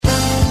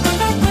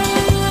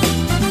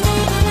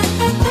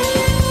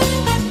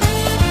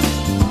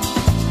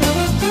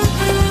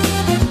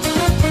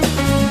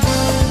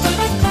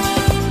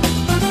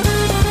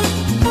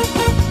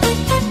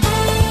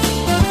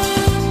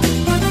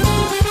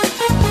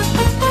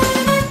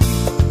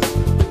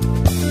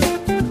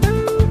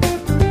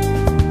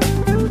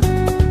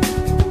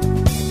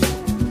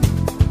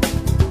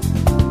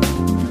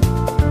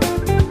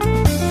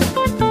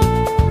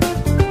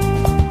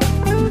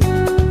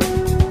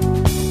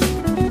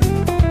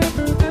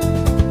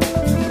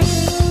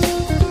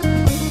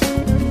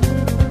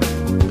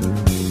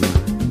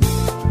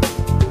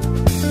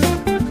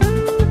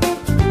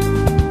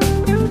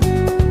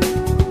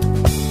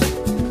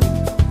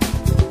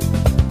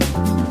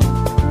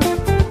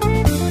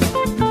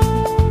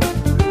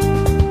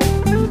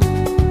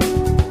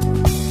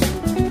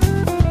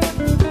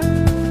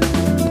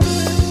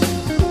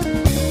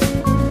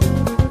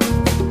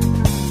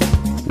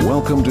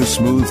to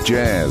Smooth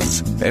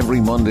Jazz. Every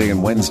Monday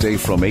and Wednesday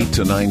from 8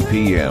 to 9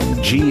 p.m.,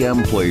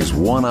 GM plays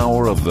 1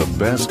 hour of the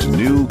best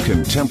new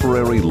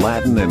contemporary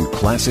Latin and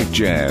classic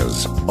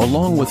jazz,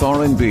 along with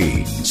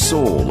R&B,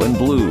 soul, and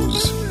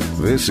blues.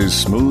 This is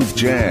Smooth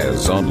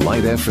Jazz on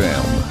Light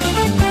FM.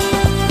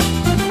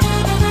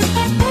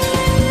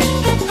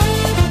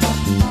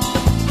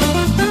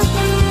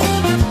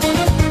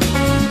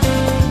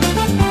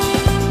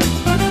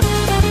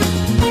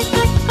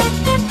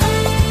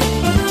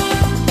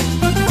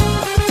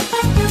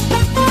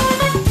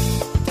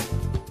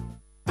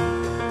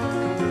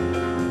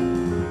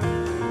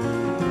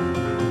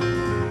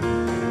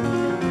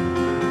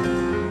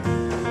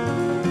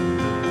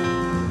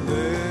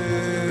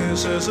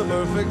 This is a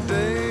perfect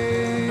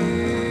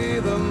day,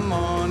 the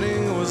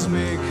morning was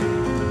meek.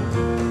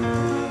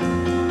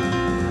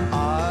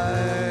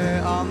 I,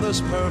 on this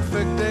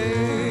perfect day,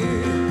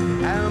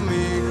 am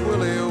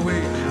equally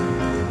awake.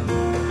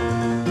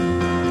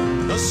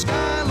 The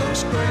sky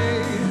looks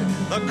gray,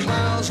 the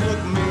clouds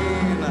look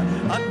mean,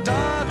 a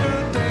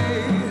darker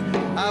day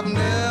I've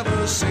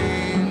never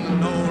seen,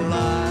 no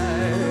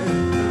lie.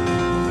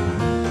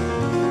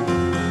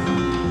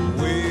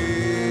 We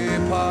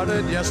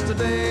parted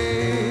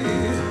yesterday,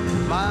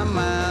 my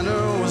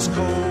manner was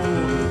cold,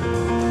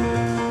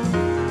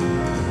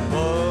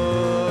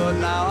 but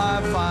now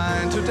I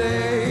find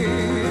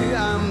today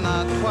I'm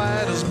not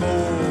quite as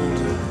bold.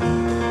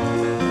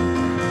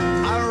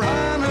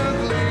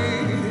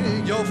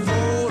 Ironically, your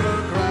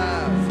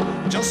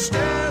photograph just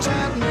stares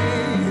at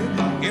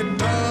me, it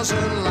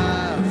doesn't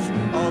laugh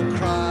or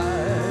cry.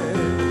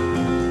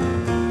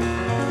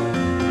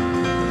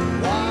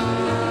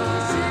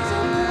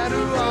 Why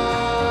do I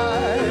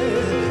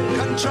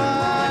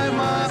contrive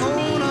my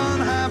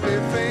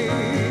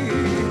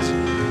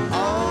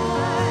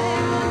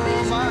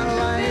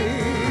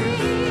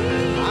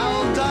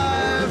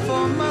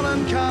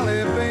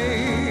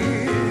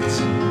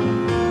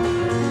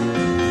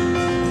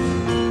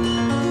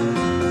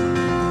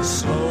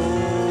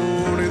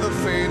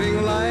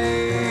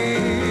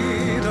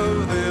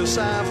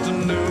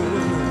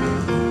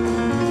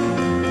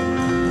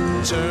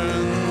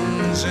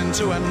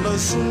into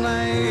endless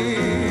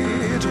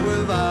night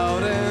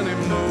without any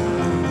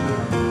moon.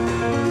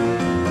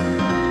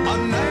 A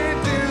night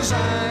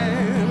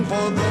designed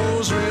for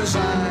those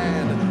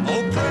resigned,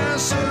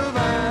 oppressive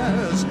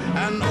as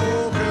an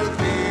old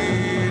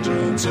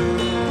cathedral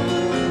tune.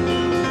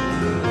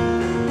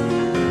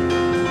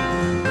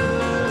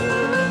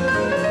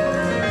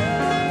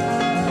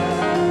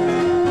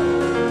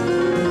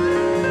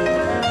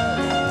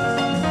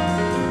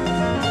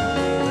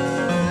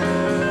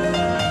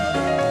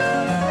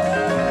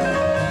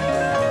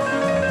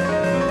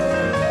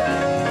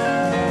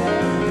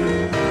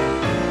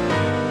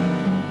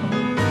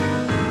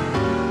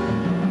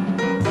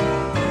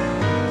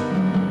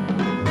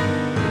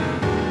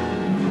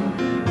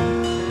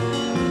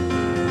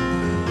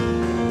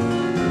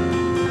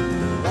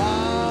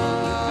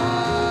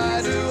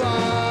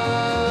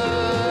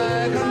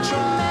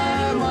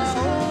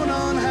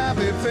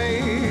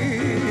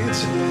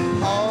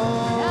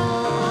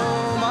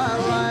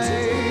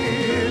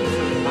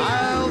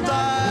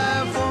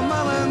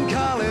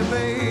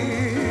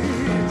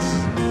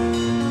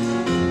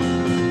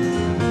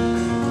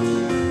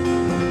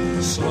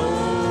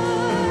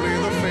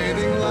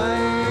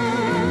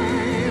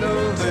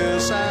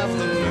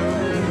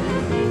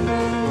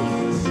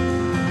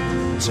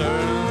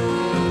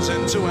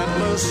 To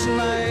endless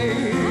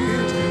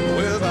night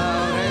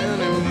without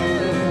any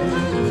moon.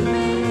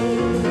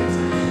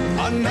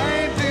 A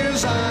night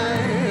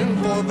designed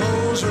for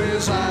those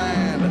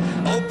resigned,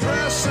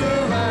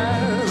 oppressive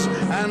as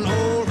an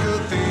old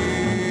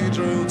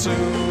cathedral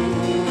tune.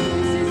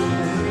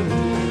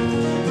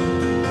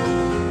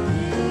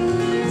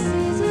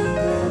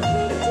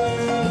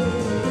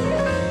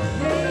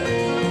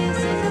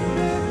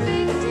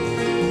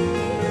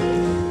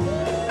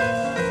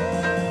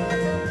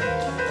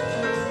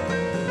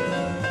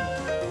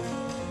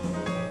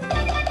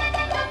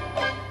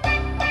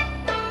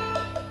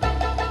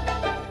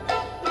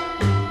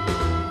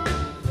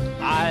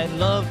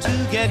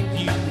 Get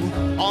you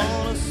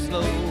on a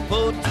slow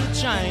boat to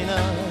China,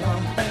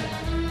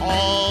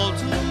 all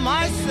to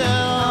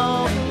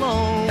myself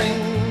alone.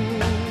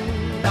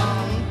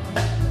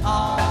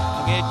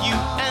 Get you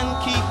and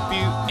keep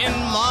you in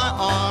my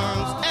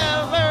arms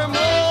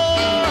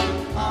evermore.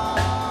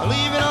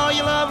 Leaving all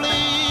your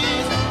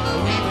lovelies,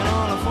 leaving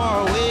on a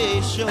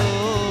faraway shore,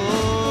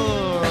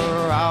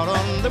 out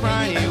on the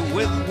briny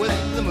with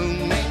the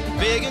moon,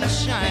 big and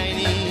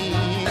shiny,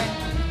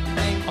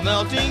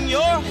 melting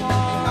your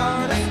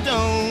heart of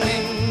stone.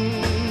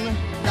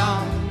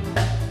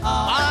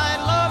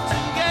 I'd love to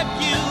get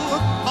you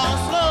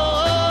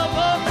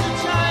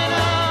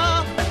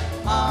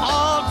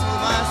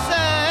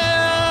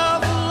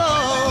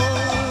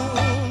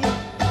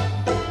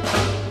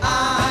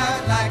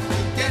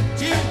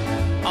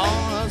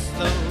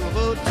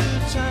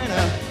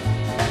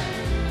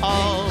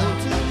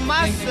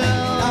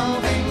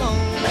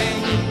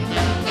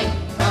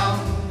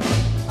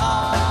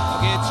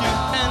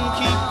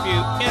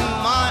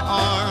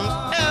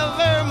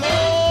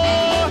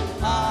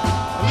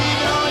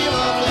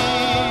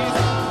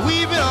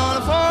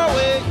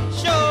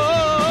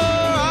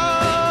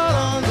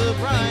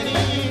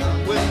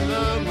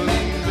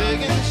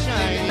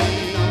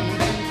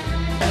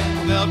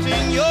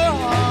in your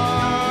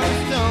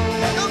arms.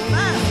 Don't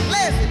mind,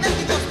 let me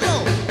go slow.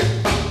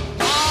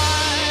 I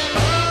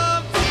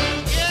love to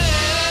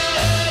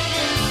get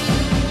you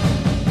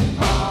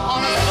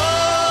on a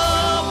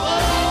slow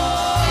boat,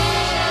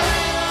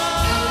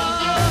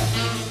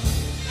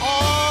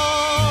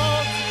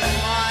 all to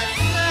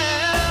myself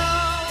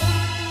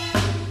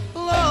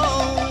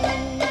alone.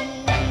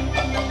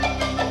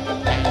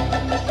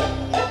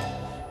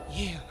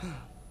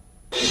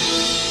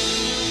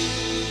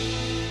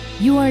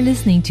 You are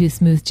listening to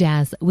Smooth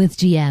Jazz with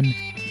GM.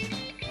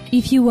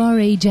 If you are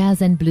a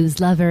jazz and blues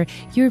lover,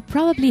 you're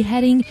probably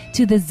heading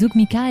to the Zouk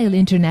Mikhail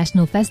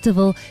International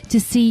Festival to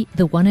see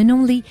the one and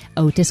only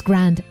Otis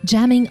Grant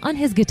jamming on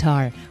his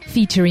guitar,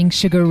 featuring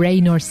Sugar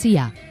Ray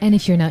Norcia. And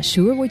if you're not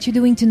sure what you're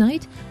doing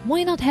tonight,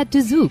 why not head to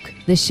Zouk?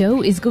 The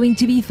show is going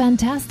to be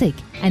fantastic,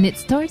 and it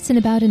starts in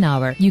about an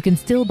hour. You can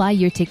still buy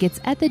your tickets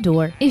at the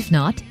door. If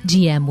not,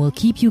 GM will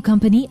keep you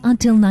company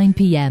until 9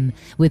 p.m.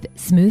 with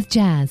smooth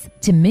jazz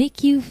to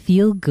make you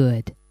feel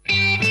good.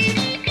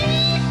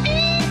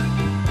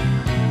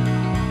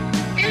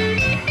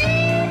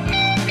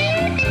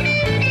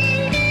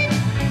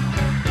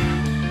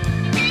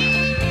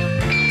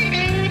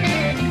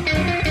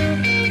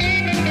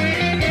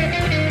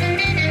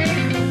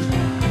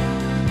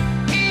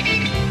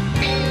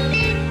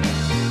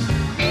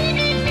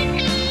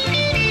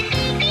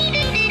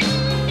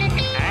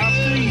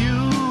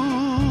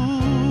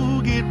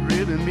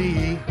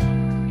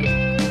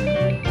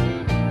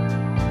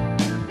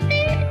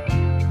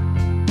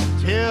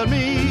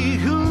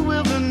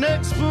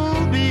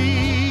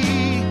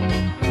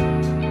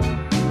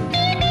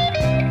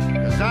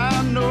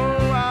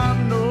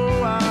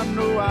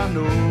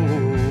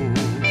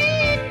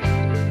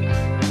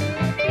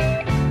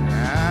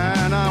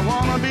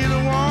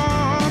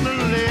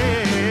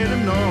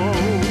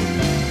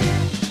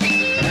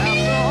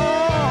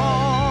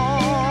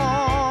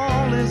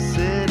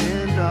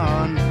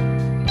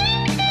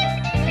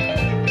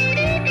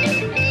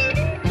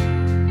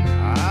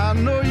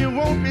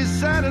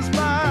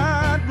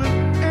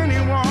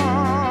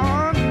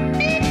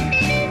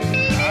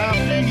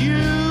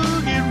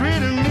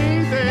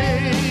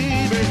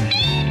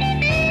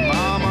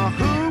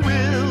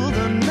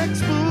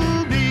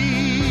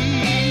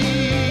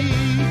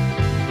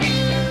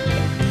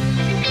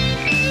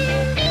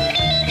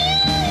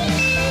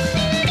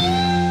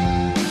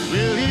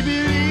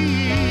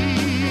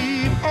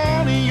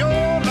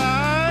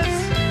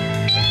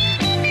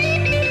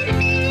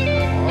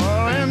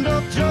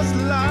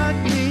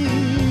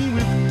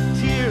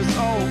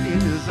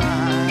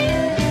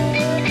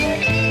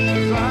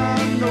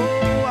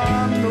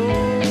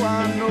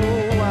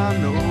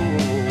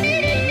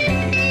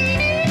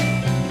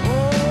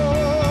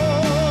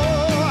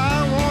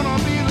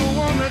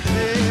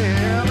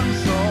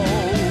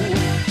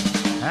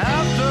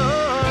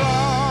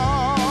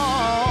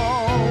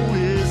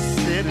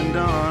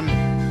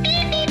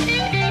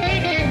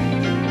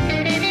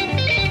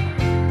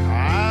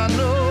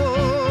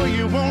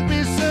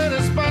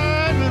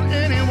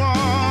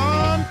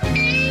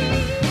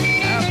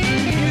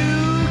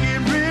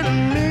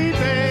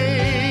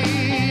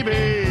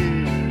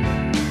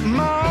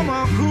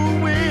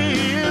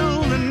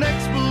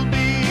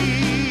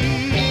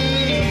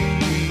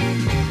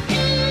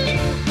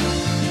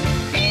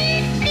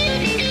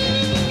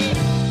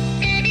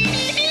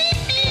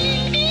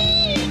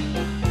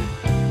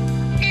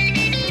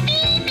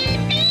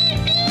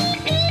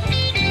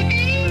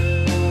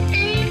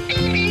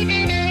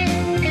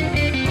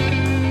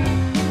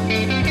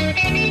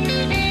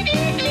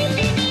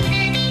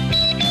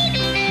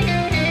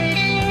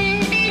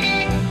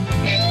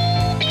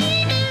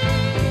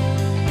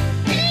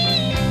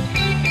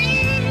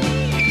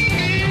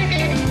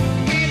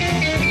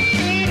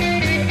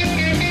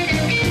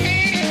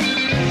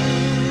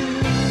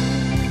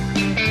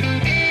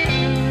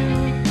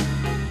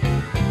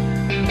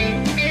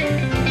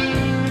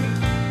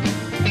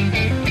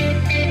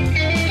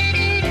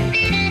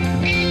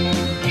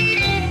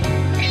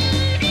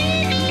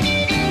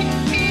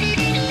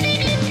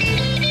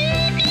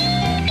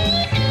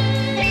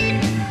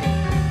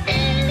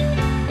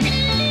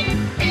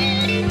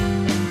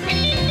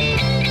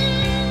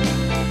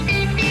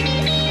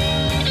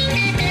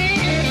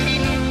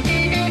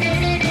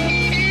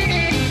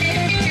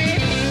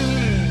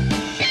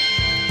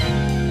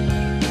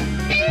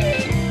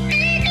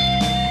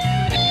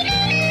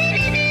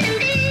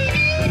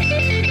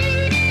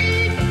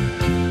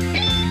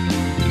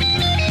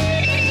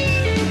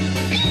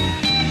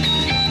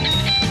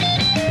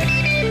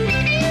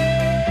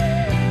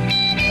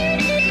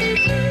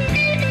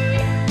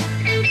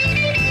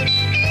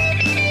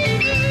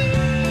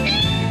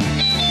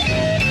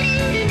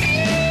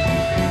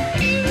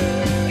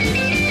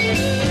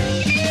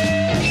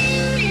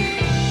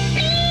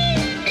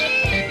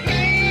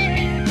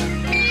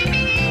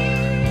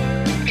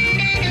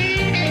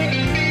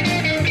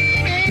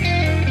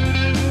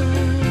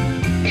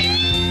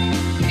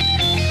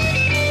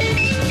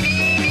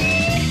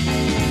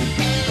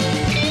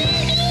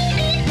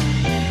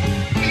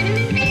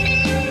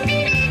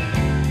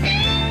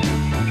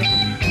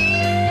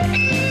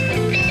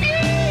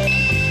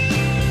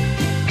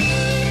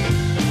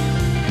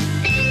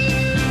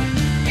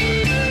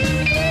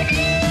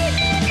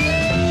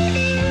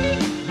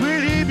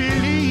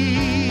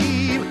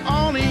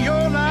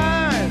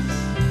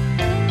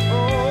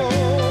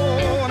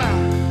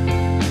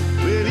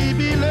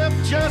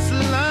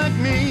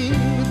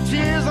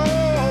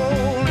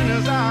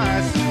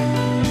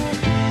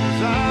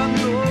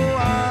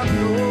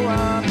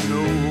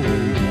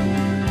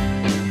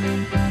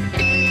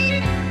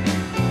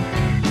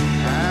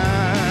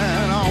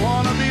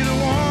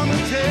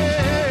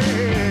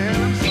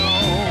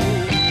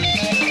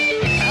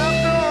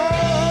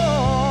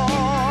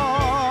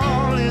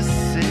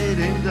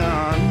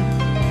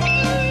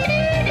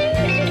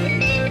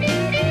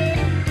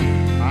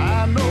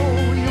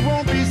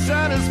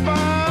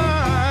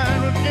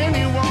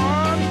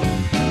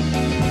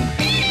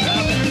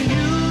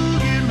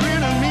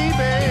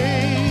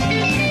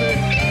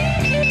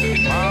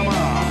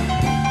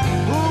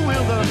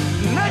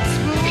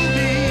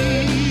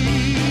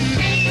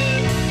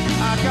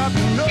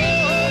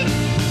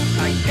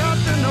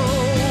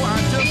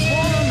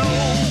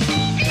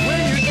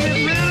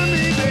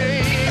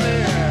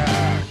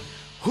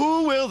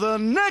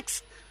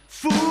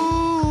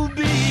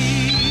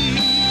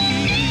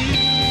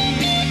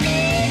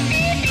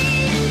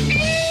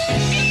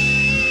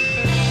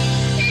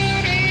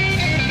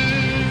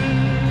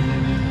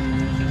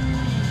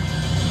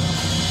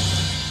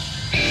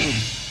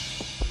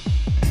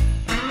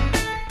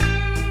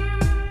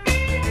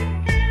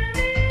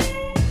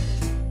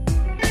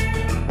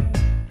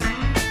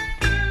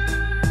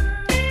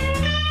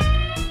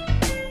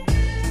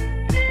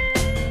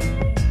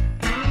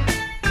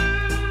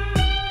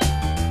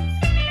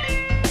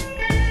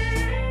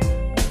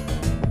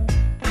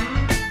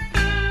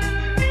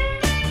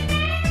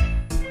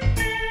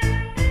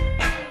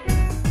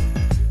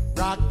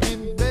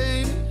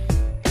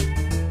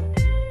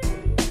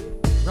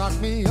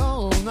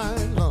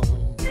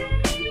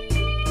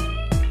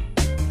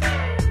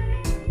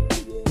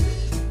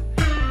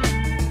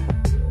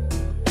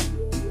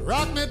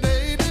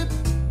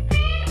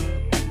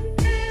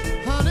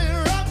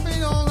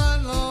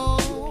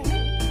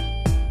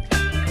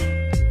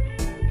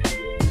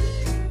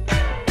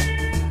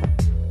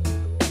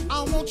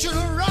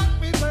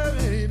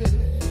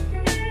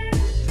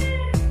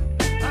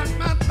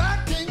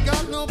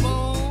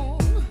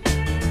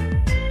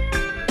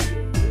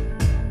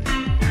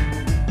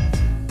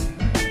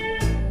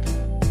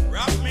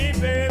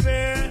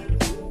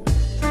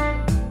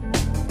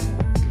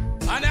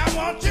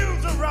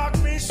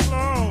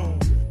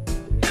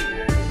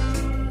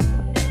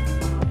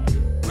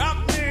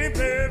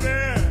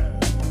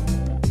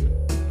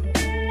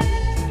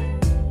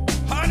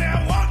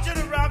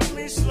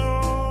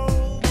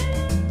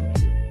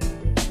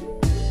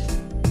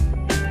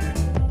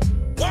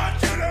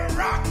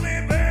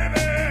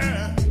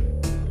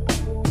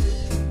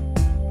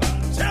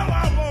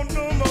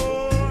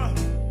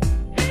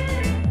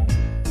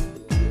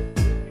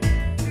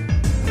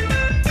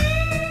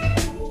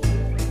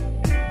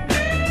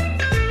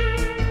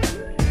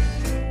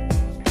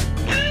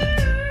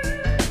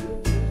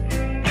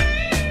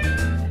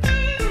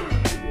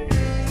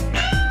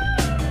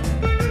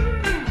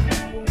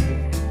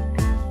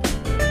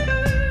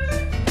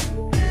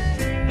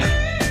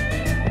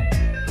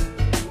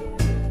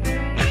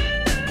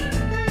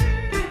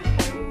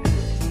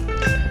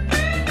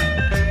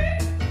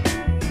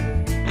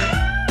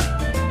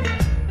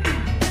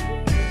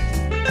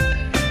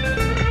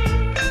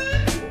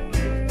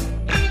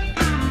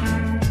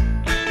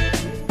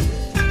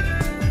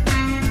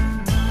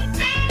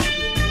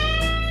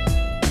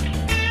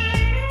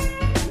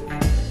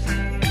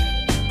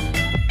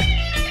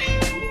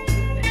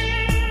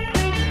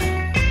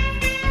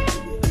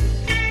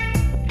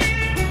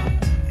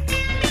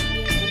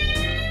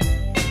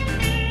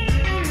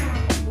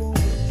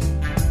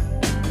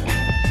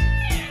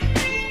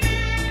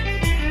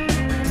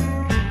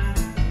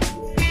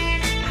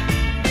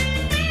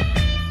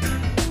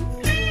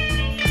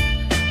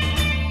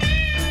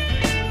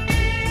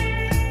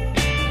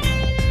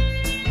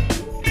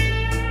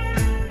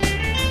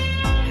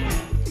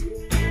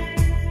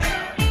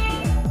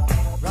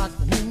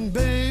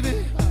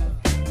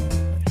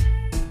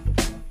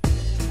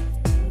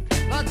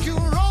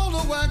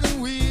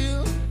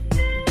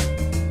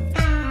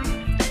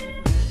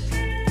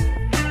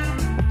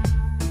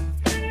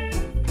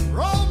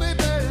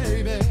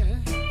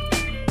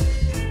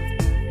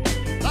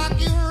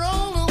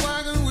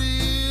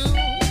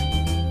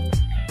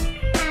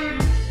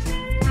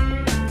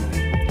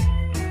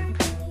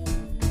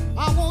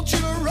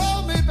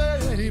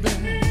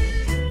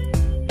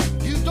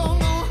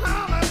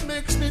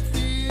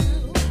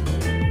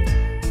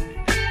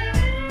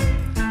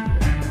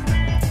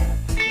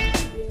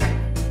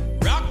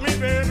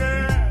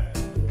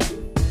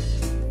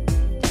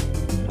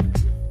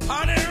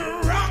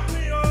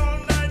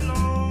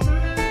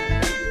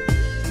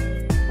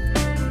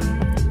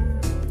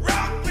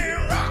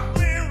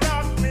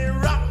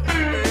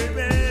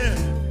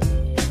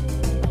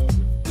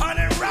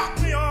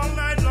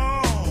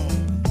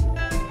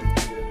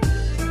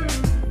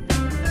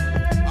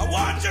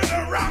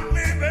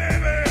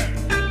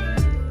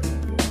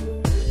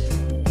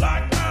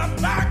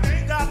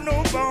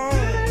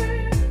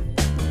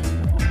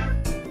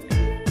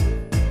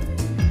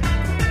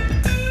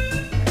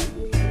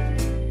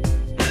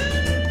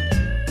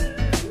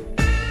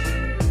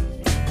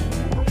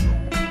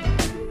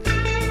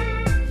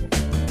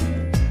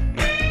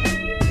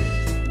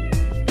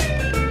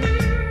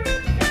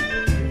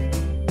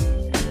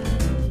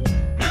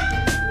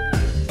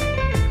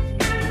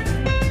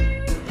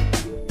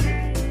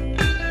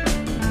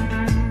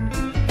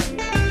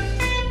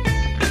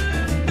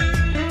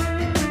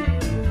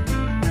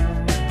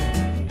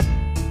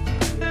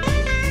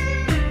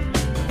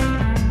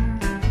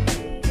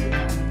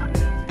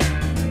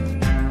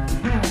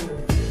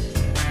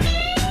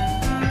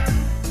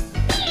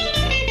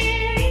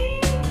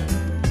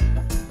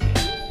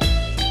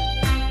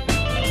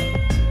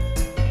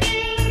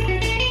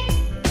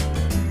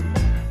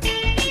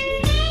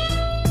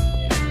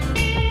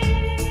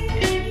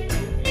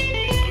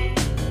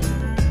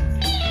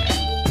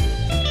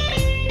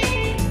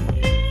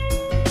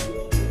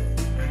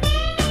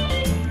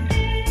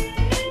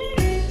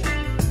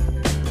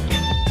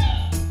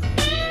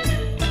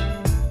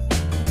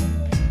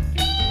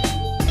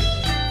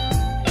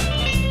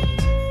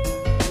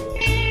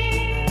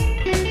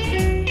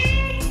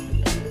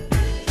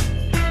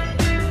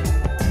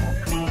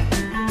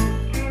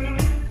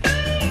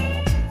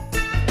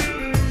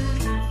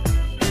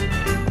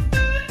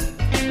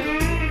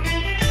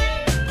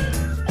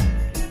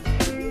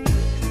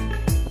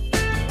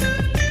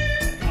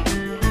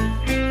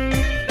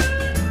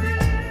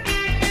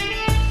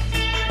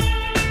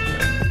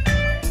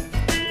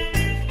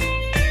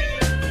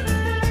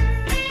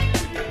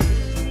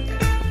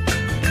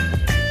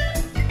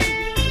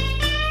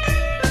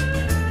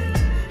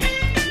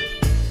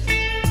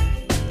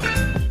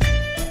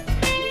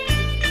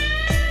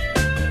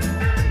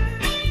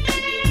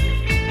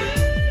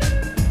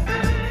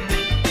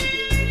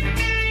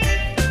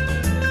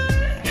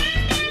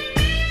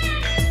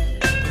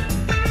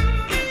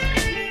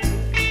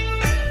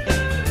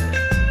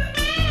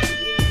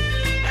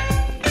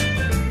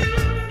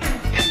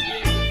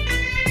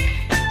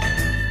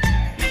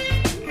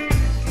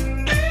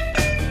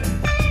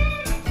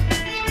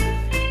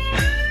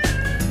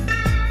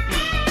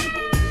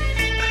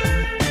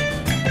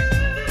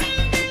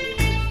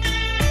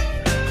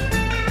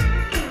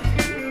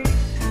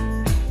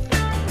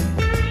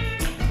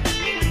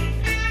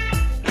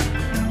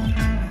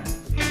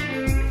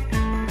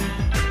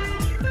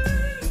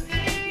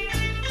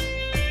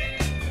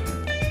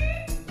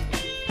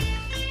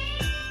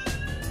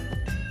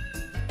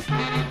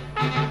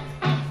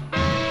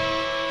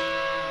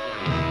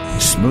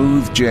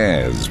 Smooth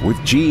Jazz with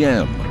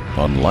GM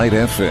on Light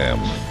FM.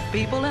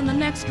 People in the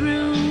next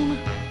room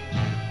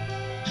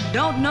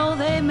don't know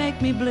they make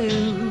me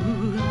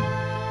blue.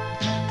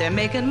 They're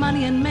making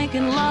money and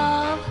making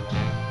love,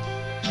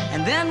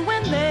 and then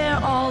when they're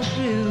all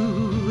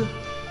through,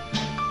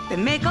 they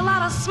make a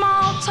lot of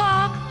small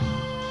talk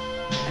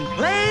and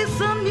play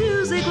some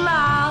music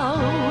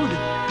loud.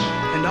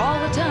 And all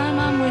the time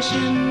I'm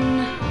wishing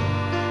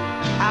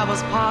I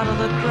was part of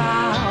the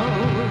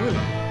crowd.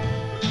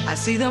 I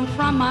see them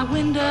from my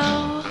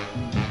window,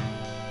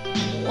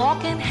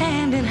 walking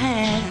hand in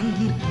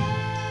hand.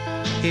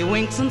 He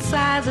winks and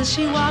sighs as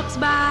she walks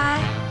by,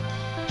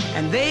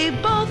 and they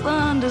both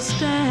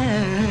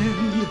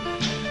understand.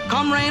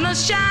 Come rain or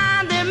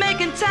shine, they're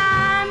making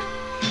time,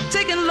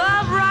 taking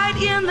love right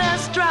in their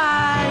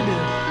stride.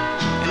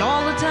 And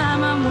all the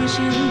time I'm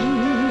wishing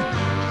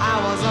I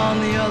was on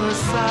the other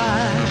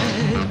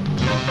side.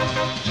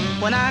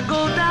 When I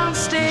go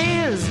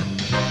downstairs,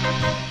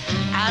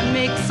 I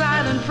make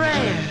silent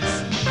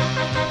prayers.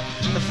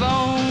 The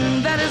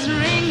phone that is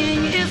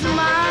ringing is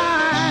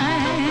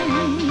mine.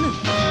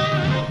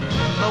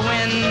 But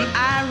when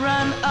I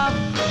run up,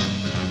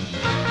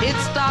 it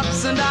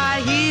stops and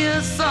I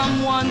hear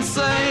someone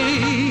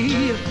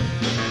say,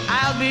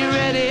 I'll be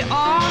ready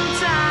on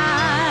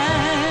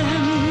time.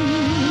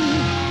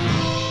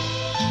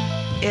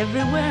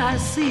 Everywhere I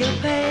see a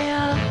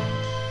pair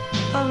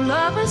of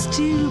lovers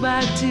 2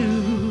 by 2,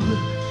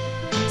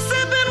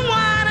 sipping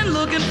wine and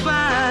looking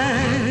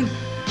fine.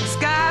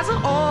 Skies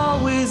are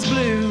always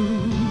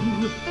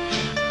blue.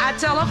 I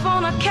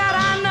telephone a cat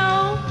I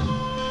know,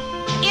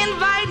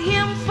 invite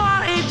him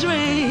for a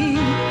drink.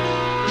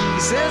 He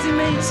says he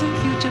made some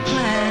future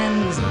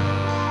plans,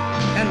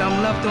 and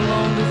I'm left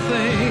alone to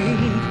think.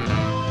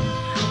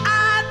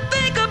 I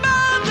think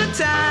about the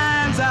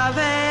times I've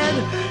had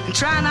and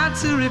try not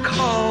to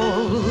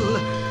recall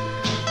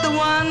the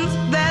ones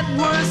that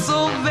were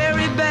so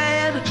very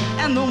bad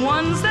and the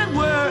ones that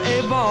were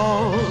a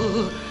ball.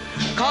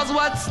 Cause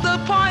what's the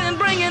point in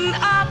bringing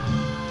up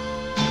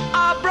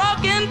a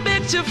broken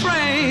picture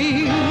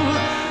frame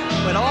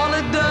when all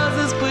it does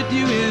is put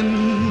you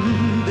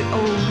in the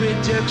old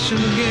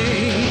rejection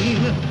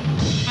game?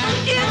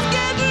 It's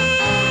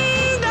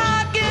getting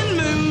dark and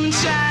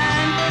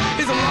moonshine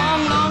is a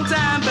long, long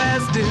time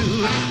past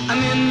due.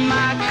 I'm in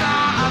my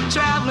car, I'm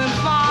traveling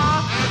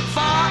far,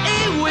 far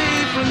away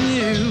from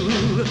you.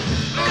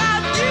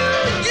 Cause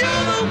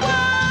you're the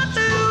one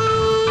who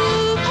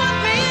put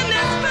me in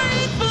this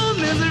painful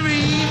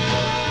misery.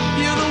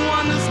 You're the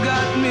one that's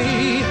got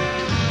me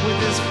with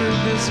this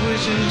fruitless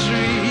wishing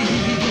tree.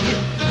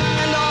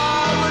 And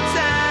all the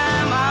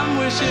time I'm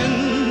wishing,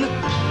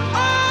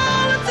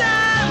 all the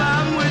time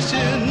I'm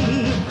wishing,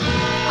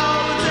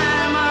 all the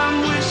time I'm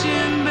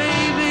wishing,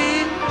 baby,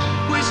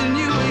 wishing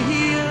you were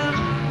here,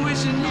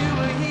 wishing you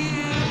were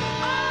here.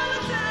 All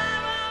the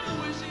time I'm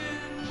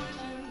wishing,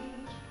 wishing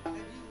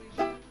that you were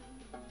here.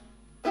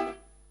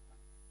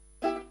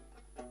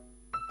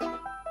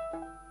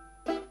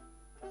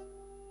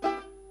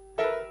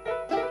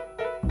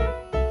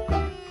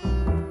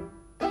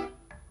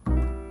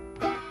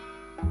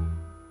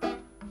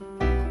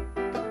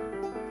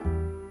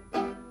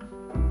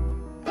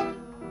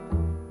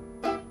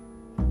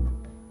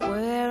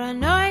 We're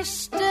an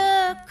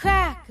oyster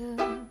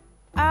cracker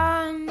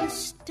on the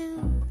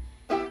stew,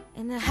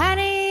 and the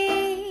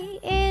honey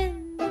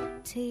in the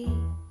tea.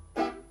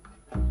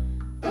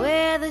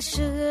 We're the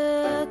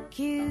sugar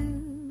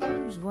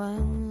cubes,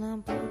 1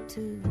 lump or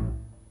 2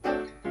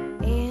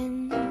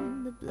 in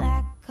the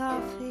black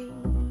coffee.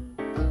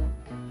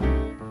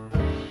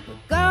 The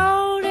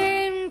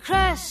golden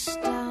crust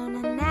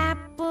on an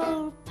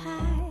apple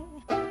pie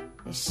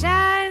that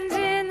shines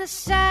in the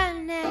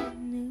sun at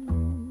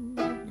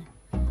noon.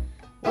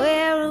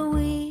 We're a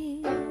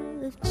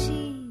wheel of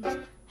cheese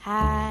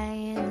high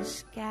in the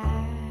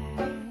sky,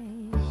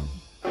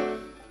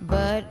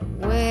 but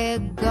we're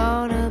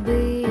gonna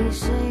be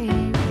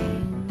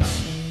sinking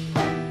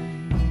soon.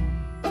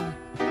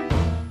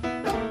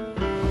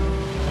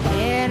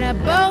 In a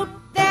boat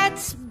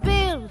that's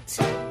built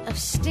of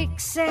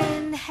sticks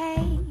and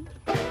hay,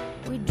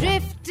 we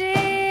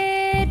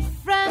drifted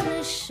from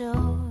the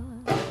shore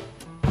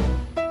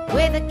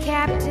with a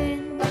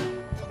captain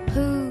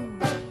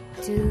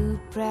who's too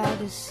proud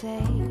to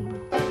say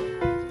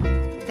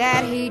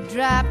that he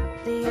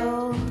dropped the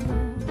oars.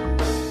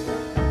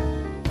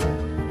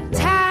 A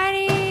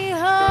tiny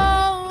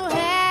hole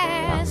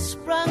has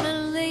sprung a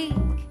leak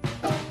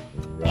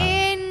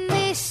in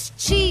this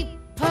cheap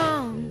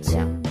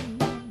pontoon.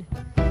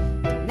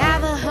 Now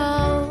the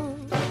hull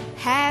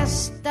has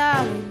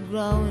started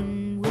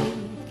growing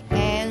weak,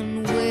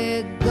 and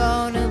we're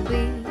gonna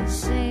be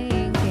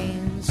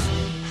sinking soon.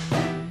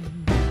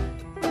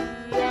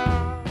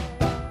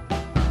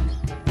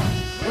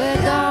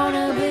 We're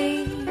gonna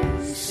be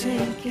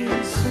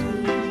sinking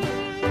soon.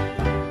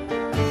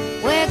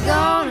 We're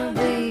gonna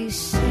be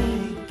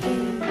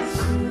sinking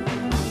soon.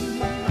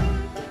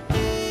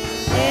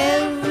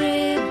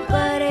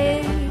 Everybody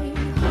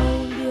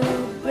hold your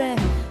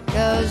breath,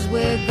 'cause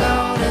we're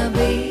gonna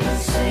be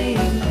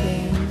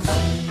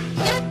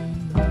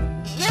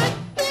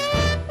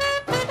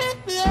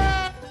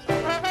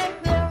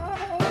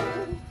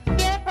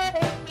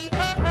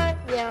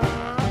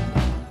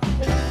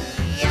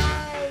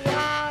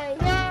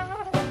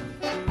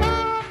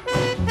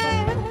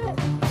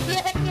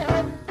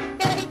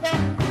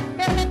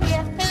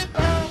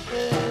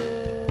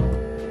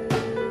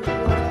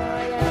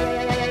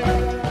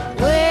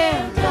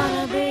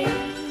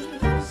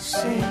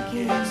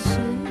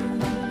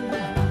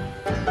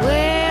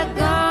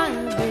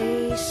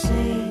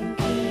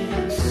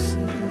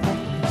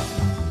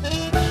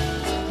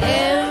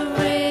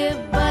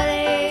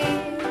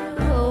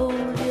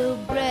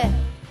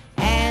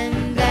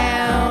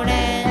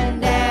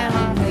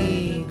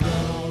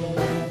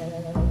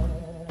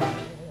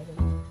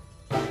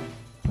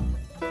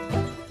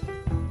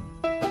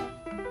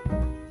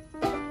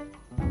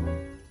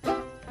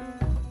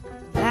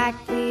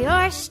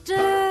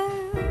oyster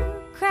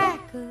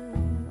cracker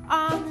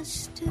on the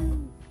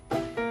stoop,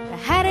 the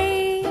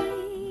honey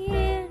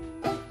in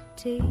the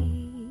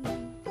tea,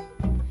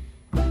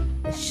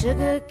 the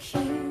sugar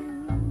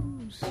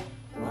cubes,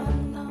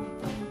 one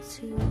lump or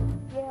two.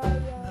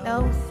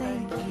 No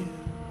thank you,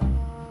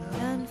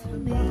 none for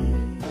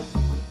me.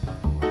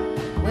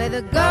 With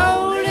a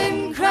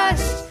golden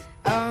crust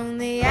on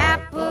the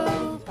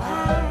apple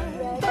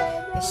pie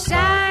that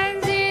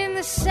shines in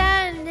the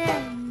sun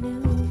at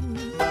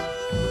noon,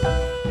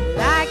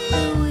 like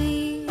the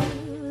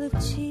wheel of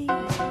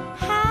cheese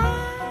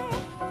high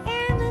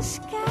in the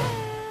sky.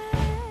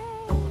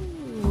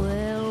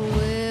 Well,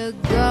 we're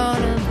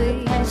gonna be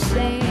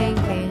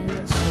sinking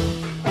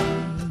soon.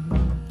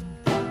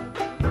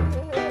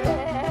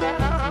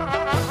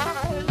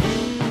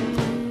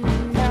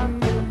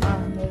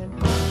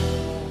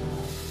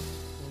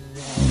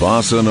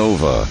 Bossa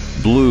Nova,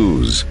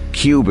 blues,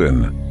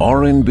 Cuban,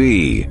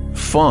 R&B,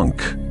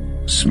 funk,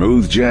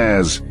 smooth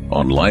jazz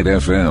on Light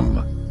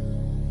FM.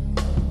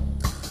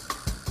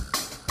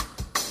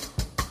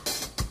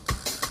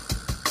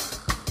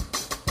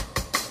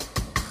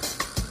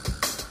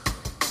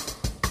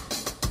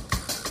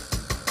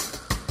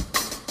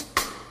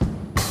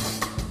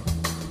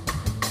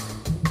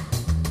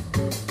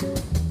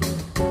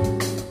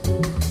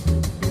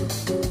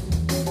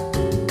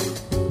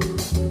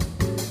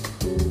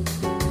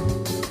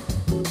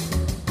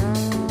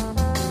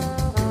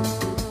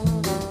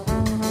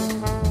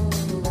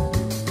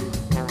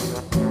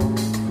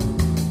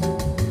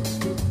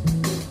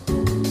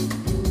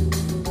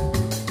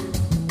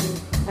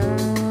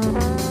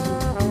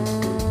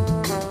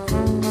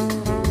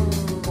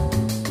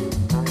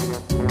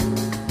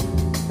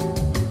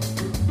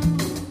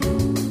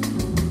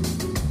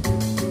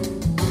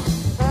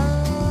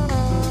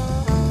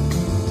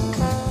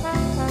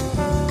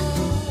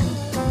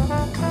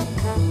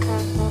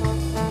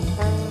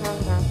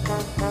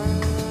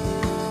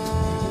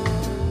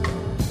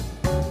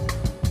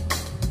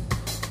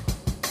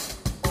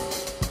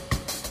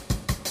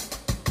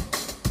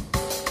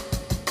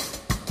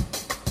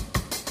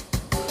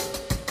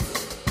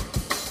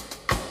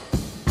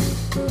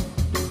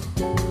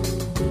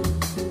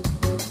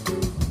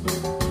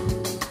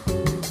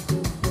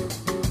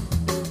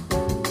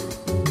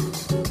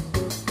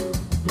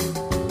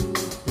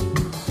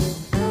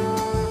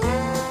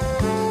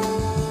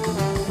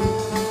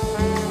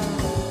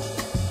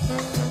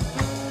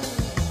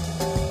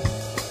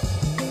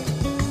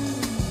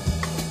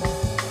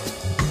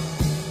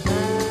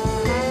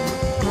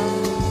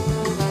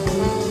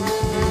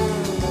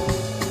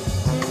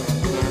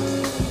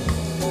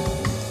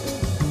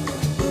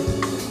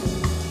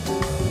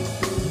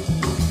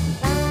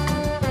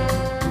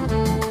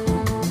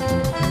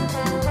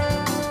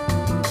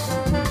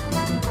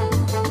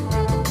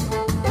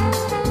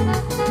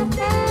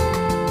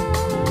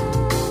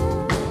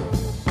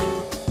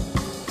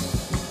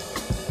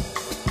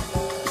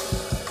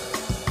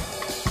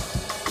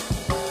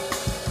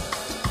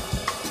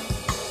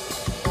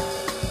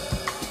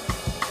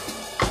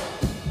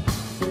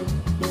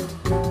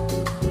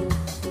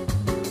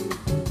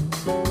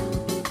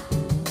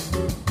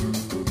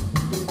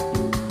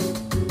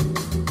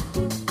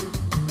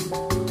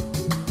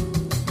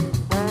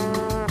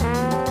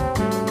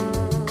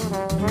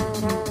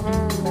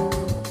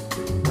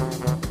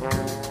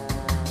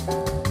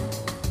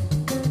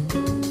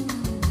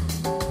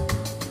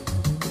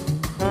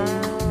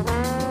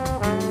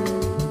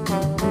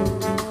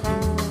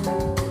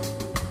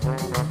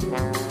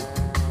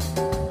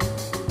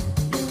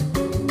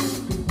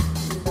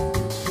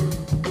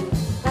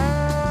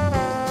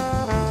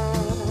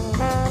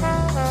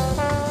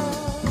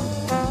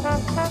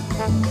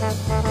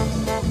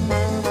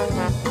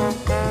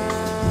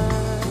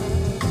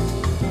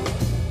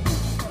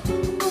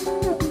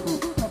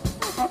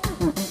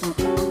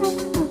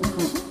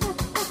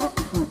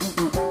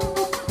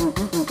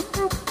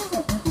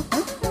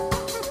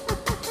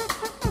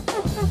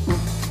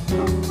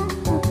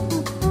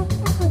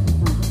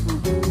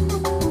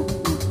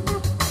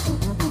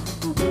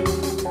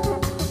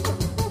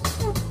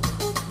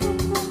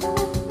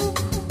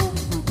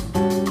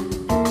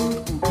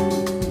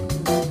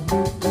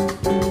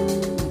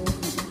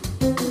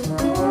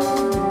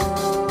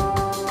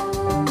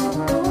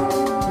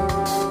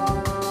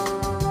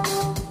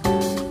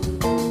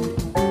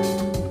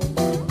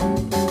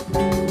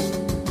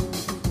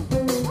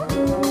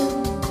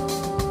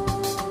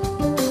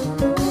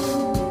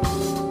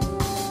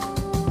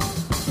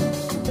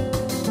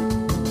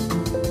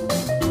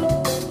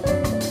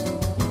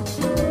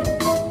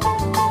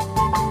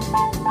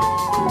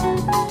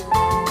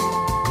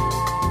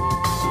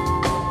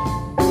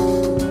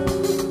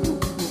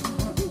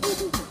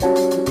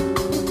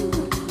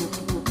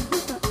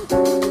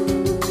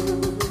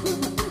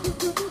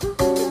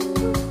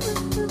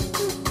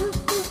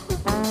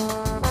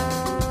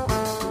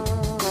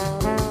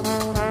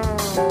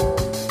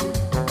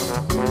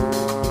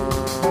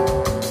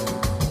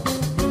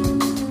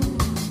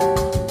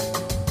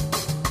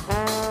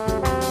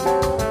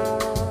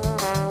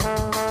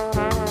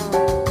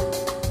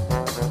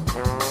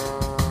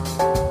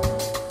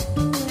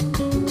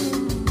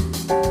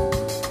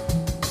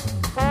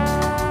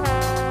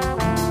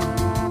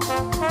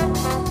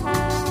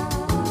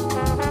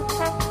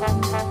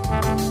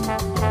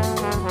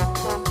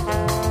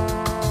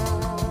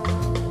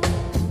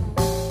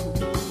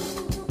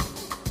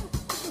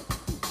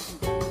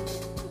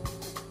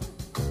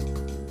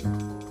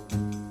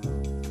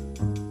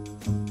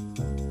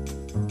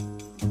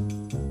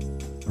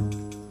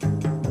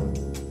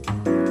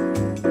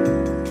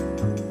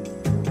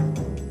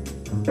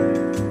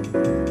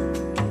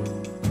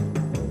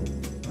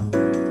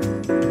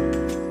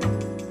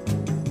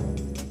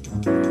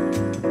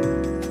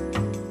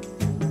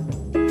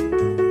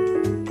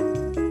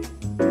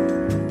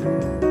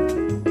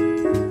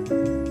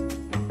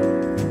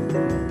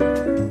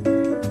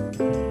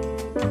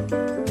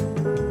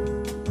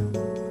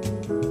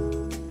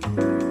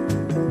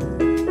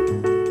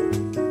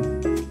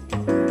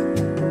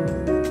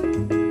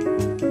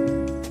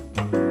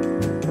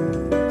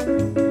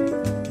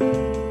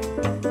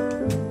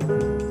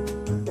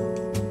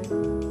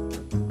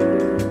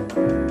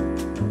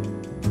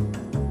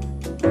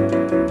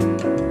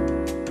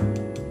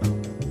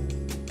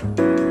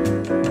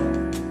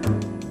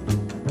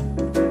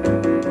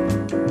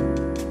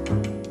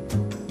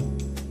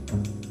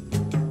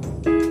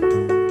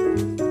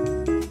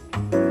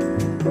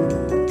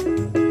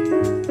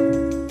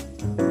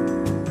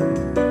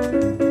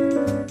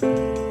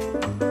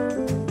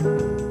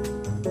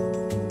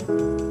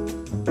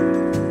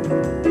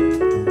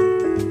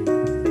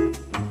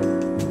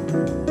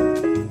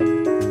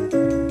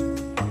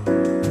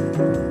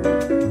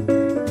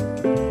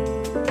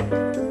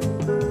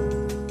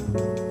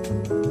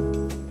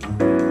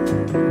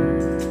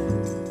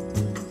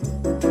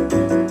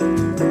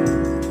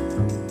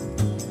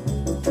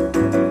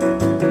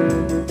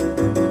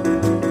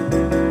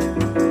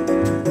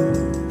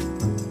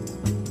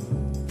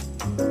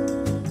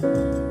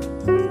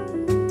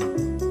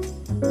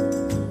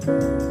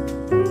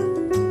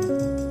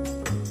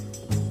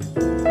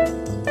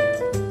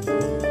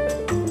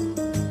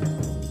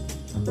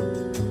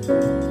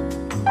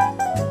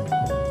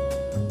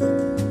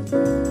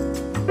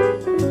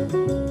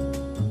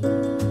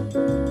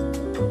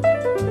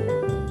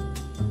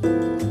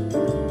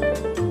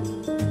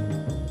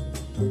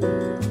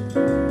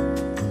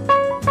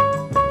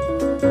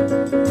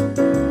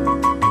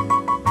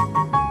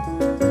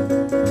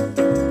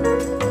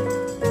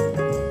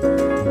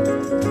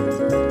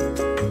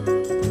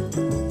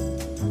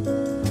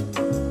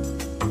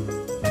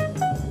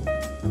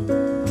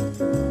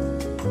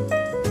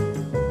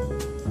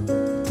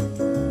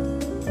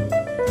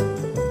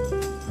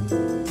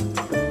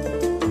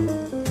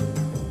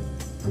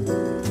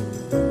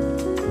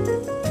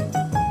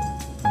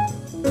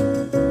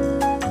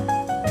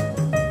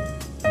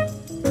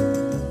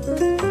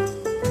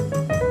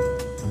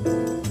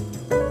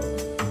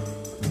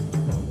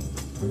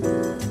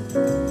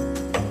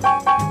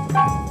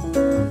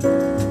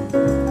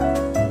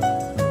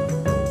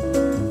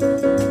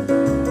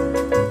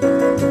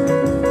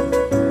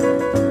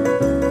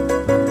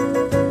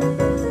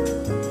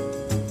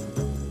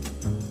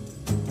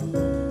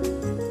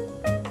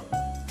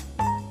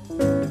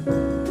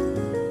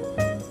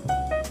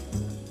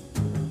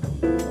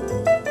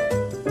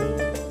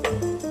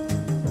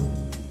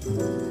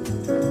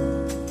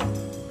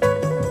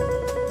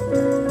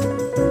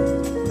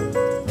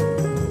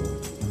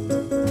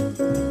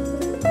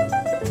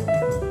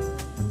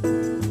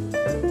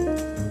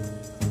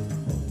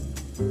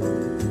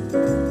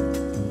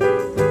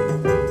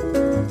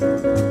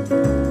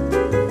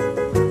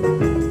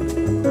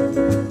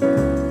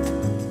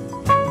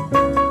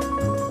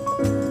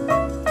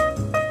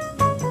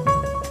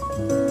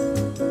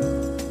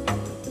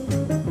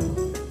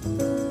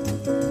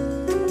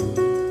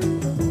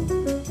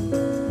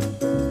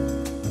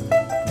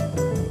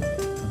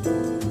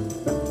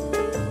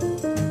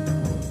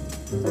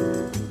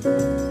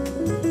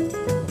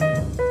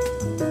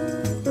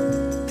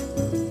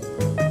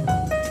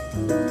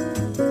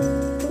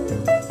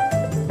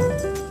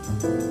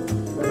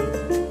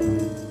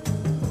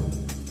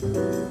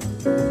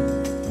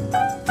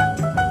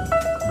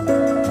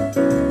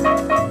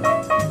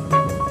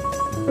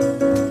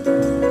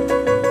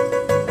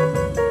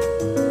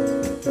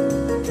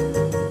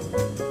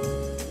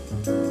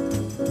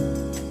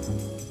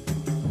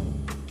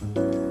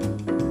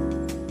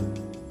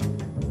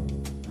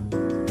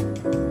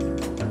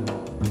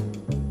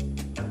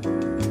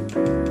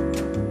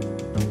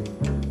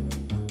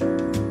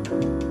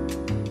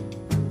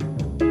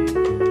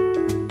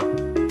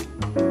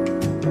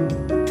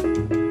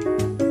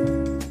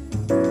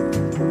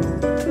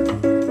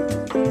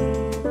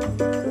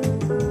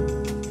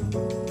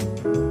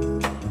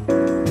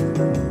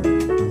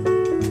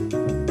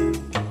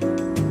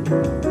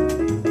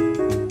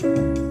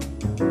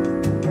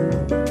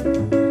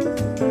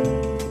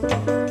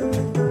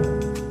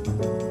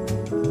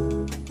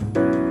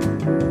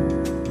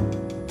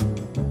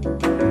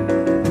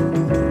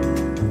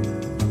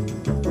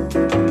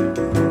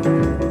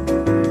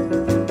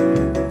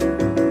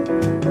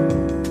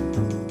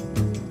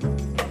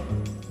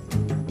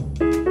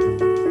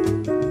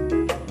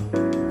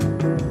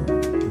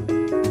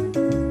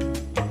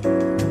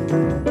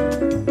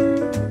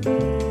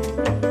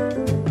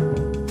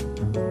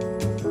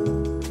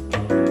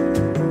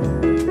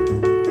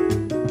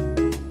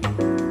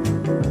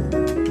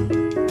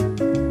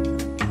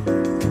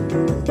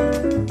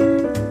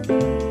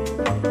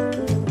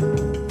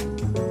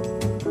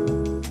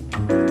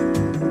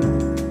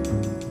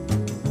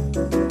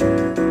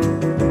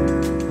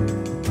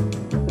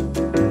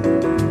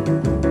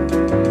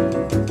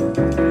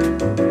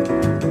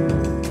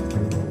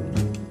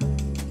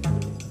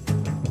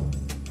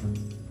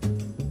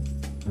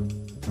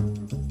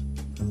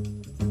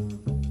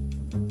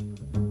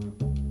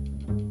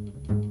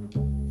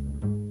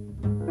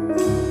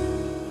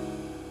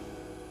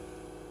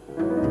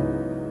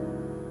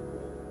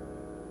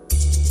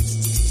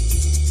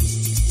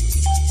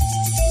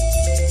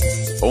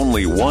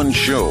 Only one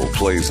show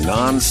plays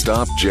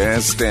non-stop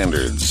jazz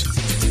standards.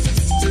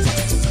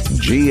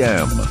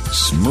 GM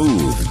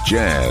Smooth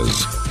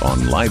Jazz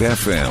on Light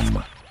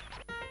FM.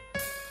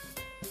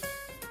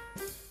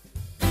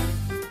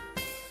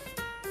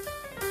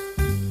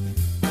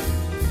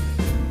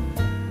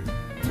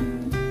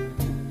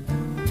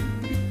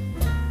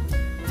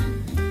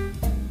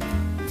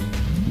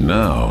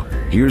 Now,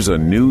 here's a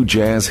new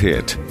jazz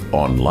hit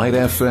on Light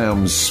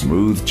FM's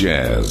Smooth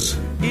Jazz.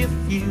 If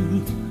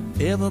you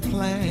ever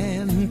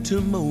plan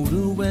to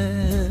motor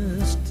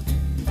west,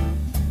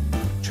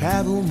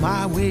 travel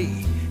my way,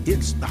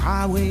 it's the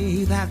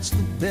highway that's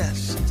the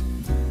best.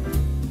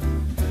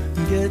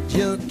 Get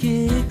your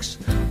kicks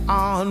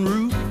on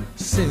Route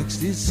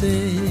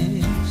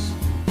 66.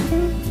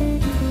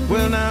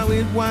 Well, now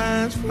it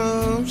winds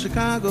from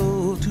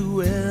Chicago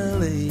to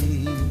L.A.,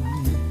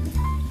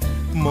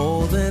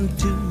 more than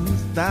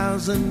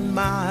 2,000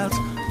 miles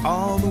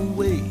all the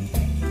way.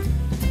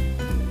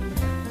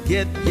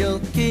 Get your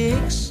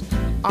kicks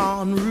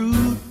on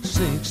Route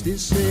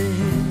 66.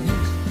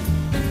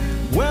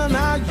 Well,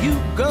 now you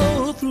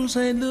go through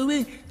St.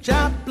 Louis,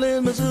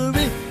 Joplin,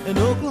 Missouri, and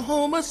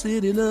Oklahoma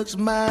City looks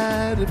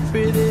mighty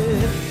pretty.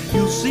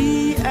 You'll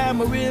see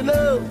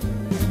Amarillo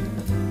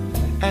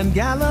and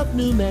Gallup,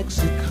 New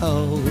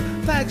Mexico,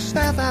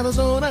 Flagstaff,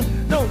 Arizona,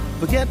 don't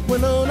forget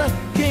Winona,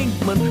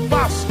 Kingman,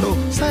 Bosco,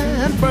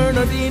 San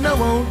Bernardino.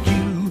 Won't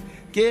you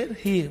get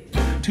hip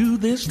to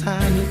this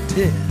tiny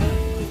tip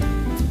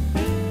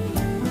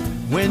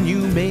when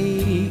you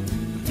make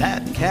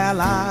that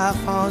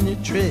California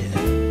trip?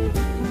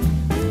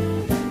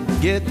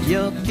 Get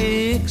your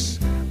kicks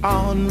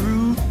on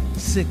Route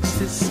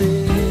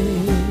 66.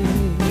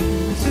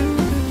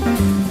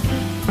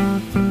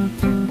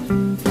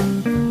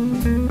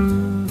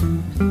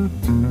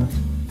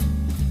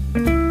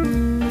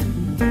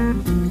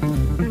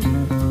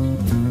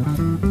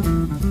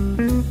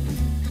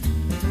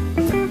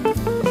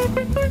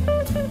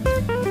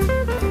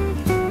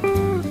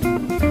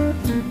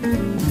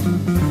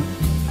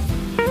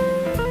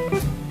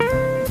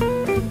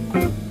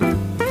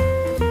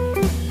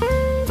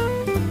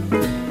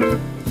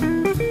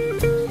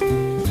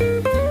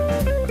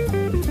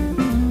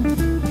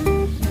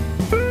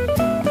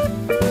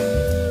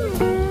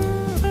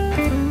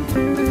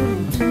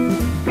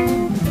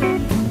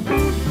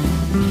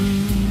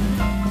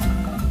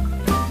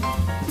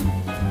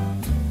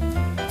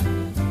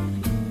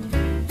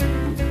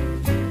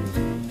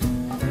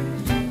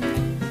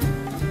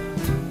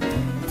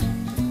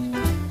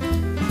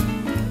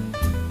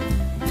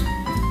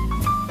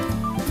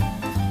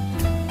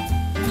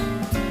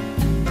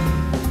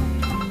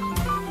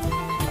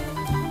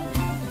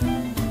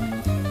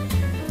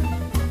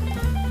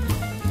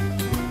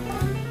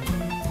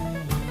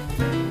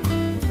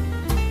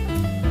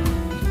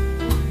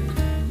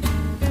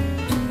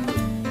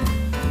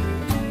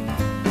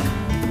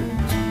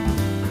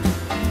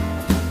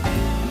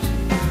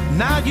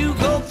 Now you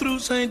go through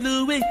St.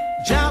 Louis,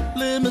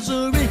 Joplin,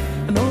 Missouri,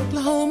 and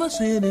Oklahoma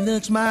City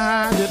looks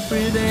mighty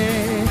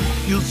pretty.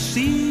 You'll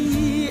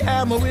see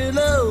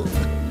Amarillo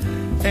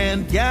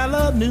and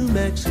Gallup, New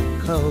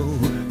Mexico,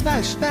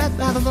 Flagstaff,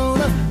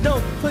 Arizona,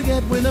 don't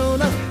forget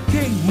Winona,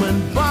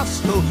 Kingman,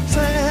 Bosco,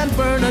 San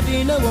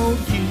Bernardino.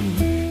 Won't you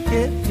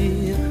get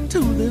here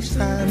to this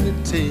time to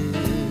tell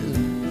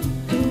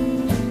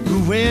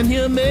when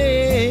you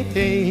make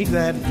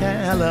that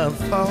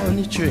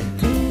California trip?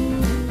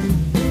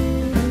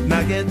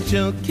 Now get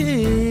your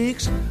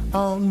kicks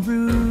on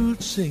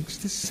Route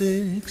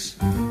 66.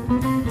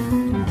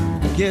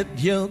 Get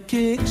your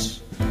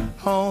kicks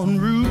on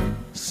Route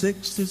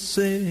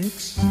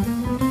 66.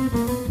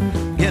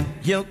 Get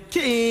your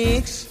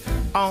kicks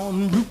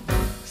on Route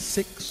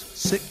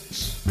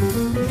 66.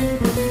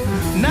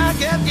 Now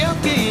get your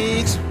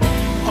kicks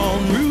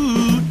on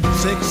Route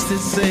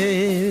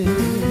 66.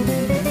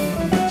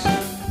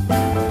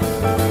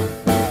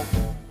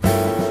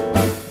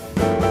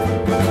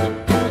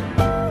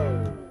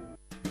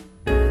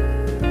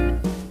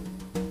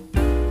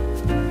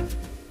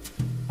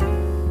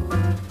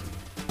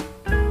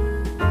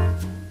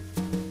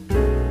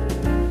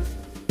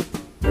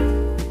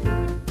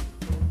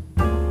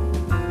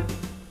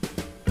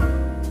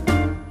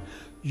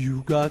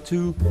 Got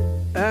to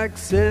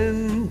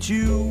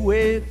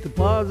accentuate the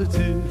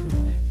positive,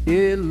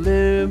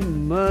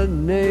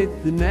 eliminate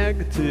the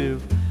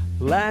negative,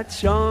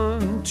 latch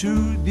on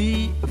to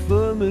the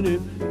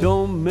affirmative,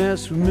 don't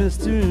mess with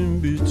Mr. In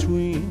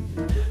Between.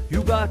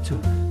 You got to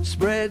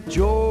spread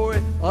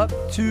joy up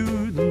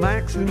to the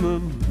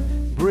maximum,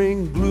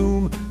 bring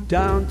gloom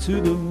down to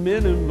the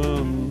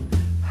minimum,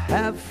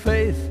 have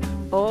faith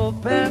or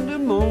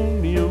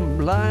pandemonium,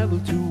 liable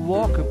to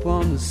walk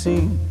upon the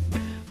scene.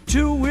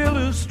 To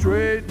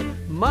illustrate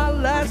my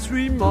last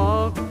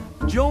remark,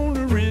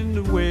 Jonah in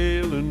the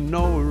whale and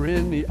Noah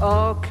in the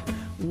ark.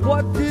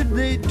 What did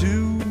they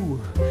do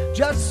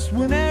just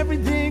when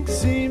everything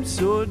seemed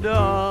so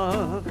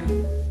dark?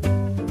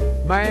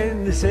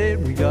 Man, they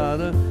said we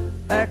gotta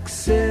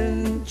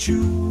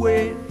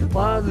accentuate the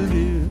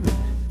positive,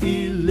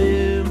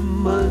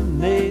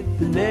 eliminate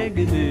the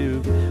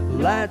negative,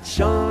 latch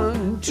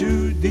on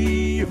to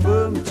the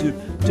affirmative,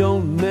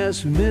 don't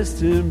mess with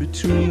Mr. In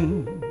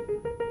Between.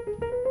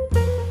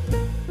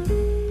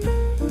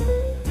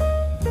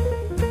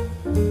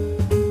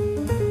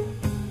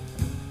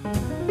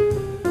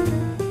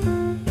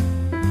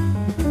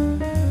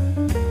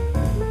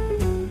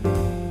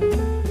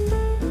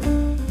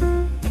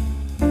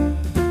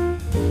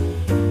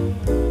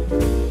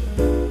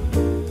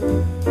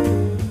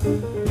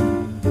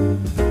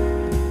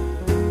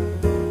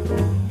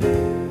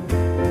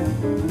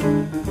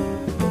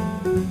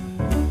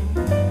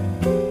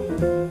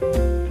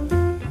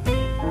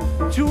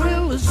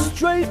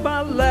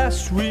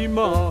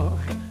 Remark,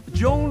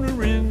 Jonah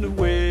in the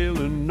whale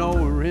and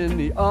Noah in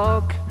the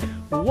ark.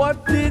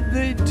 What did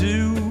they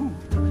do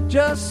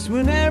just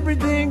when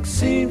everything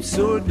seemed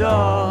so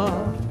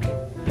dark?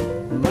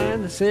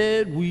 Man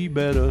said we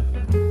better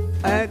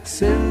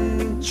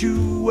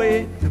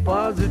accentuate the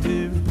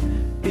positive,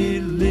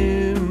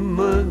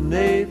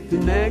 eliminate the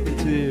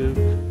negative,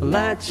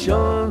 latch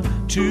on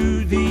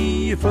to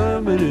the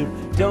affirmative,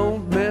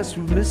 don't mess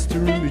with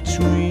Mr. In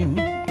Between.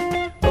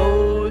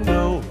 Oh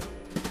no.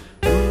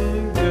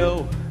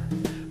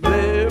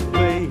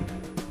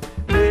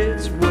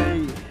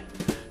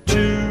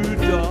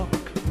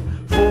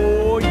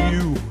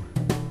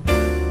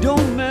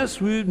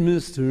 With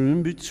Mr.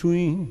 In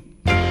Between.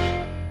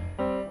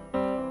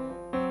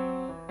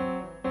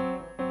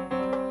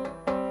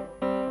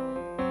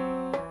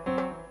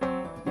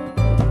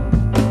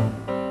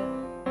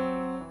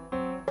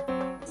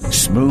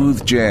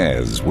 Smooth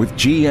Jazz with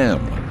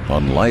GM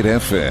on Light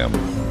FM.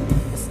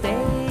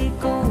 Stay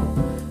cool,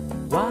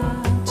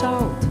 watch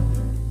out,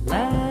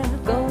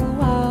 let go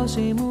while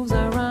she moves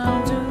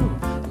around you.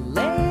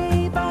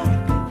 Lay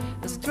back,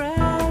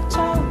 stretch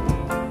out,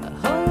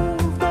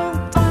 hold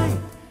on tight.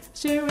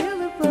 She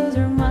really blows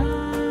your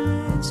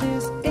mind.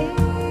 She's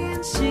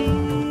in,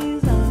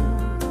 she's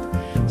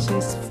out,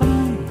 she's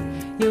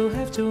fine. You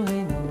have to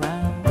hang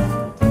around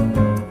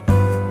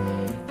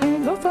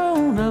and go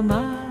for a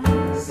mile.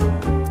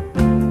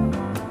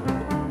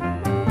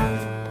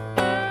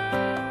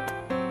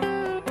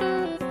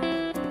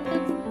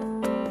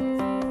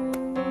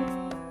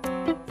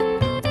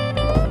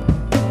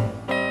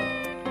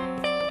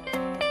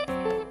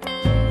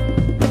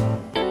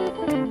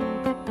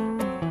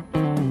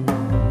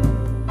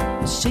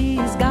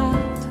 She's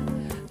got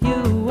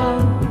you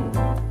all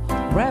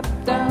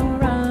wrapped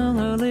around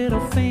her little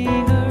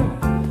finger.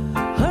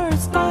 Her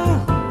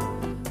style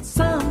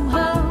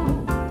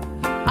somehow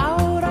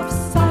out of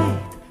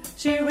sight.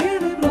 She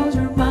really blows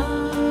your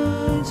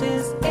mind.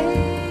 She's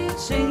in,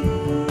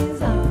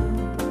 she's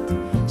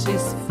out,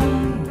 she's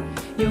fine.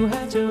 You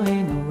have to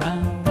hang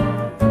around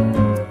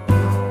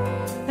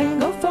and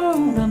go for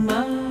a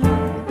mile.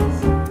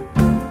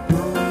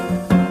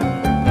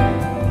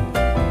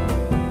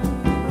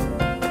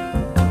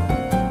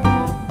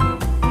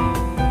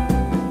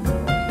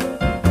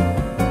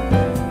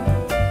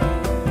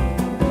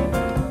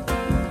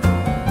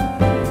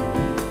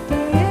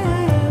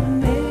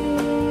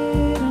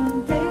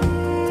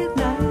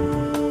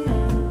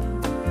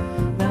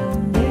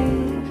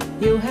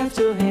 You have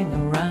to hang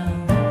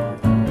around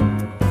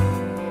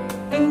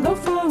and go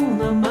for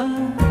the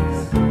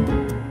miles.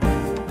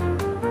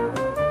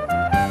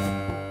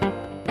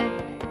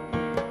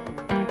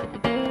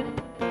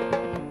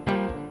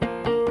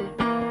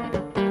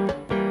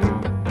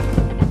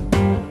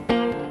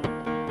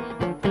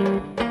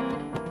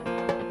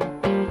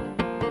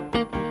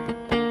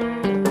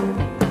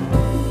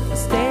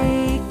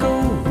 Stay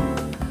cool,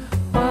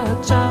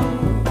 watch out,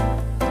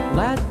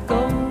 let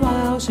go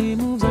while she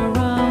moves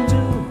around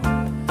you.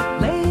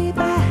 Lay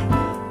back,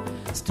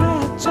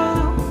 stretch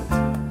out,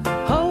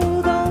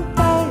 hold on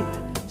tight.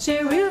 She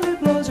really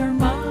blows your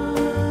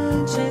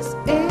mind. She's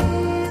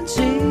in,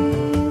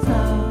 she's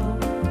out,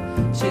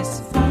 she's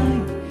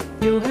fine.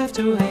 You have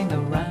to hang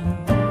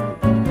around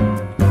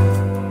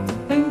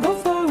and go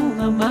for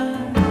the miles.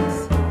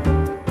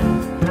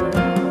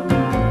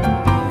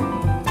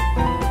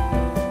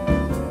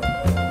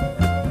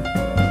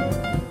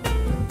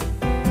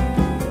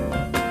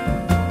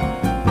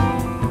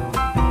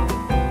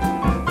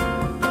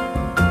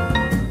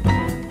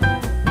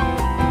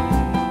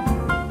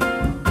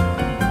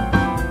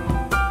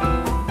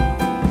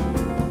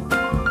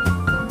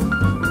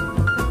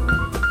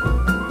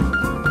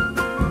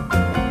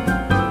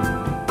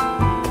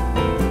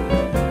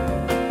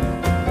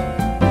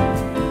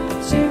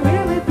 She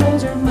really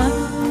blows your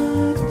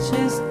mind.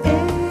 She's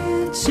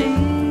in,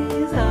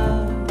 she's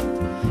out,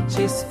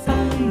 she's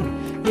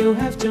fine. You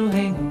have to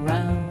hang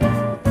around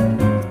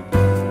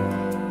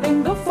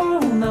and go for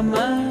the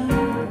miles.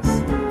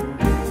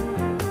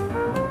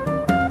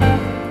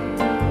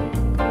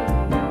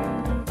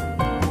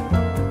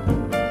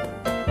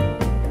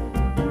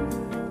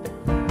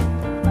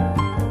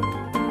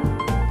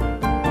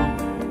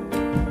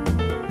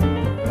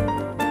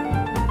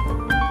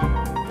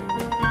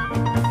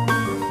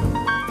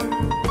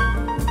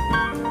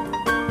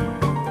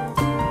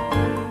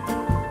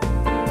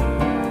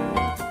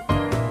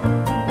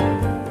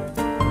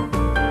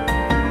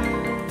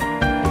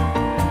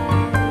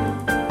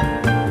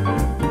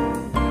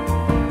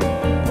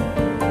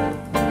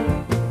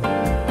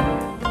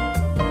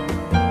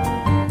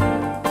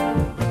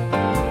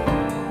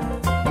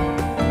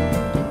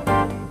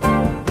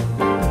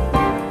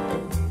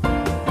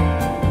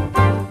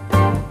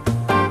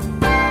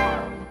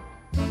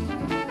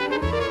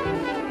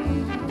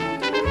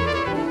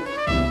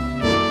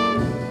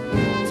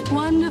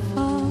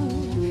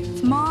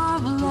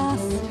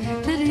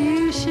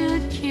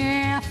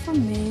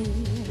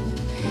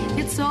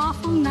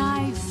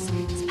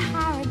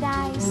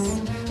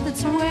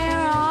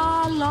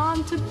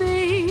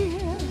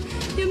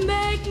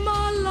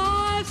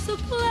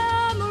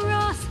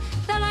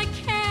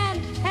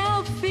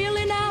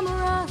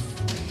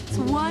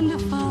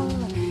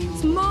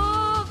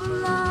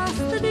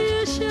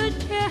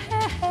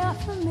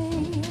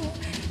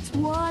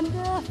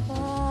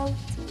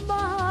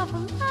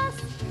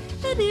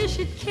 that you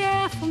should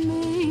care for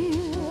me.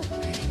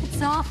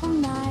 It's awful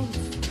nice,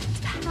 it's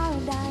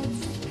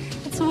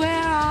paradise, it's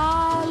where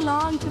I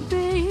long to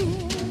be.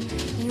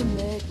 You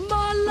make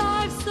my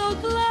life so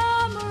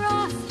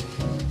glamorous,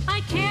 I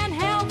can't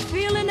help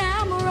feeling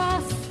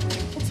amorous.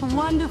 It's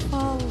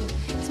wonderful,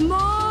 it's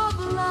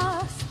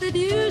marvelous that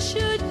you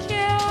should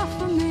care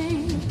for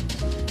me.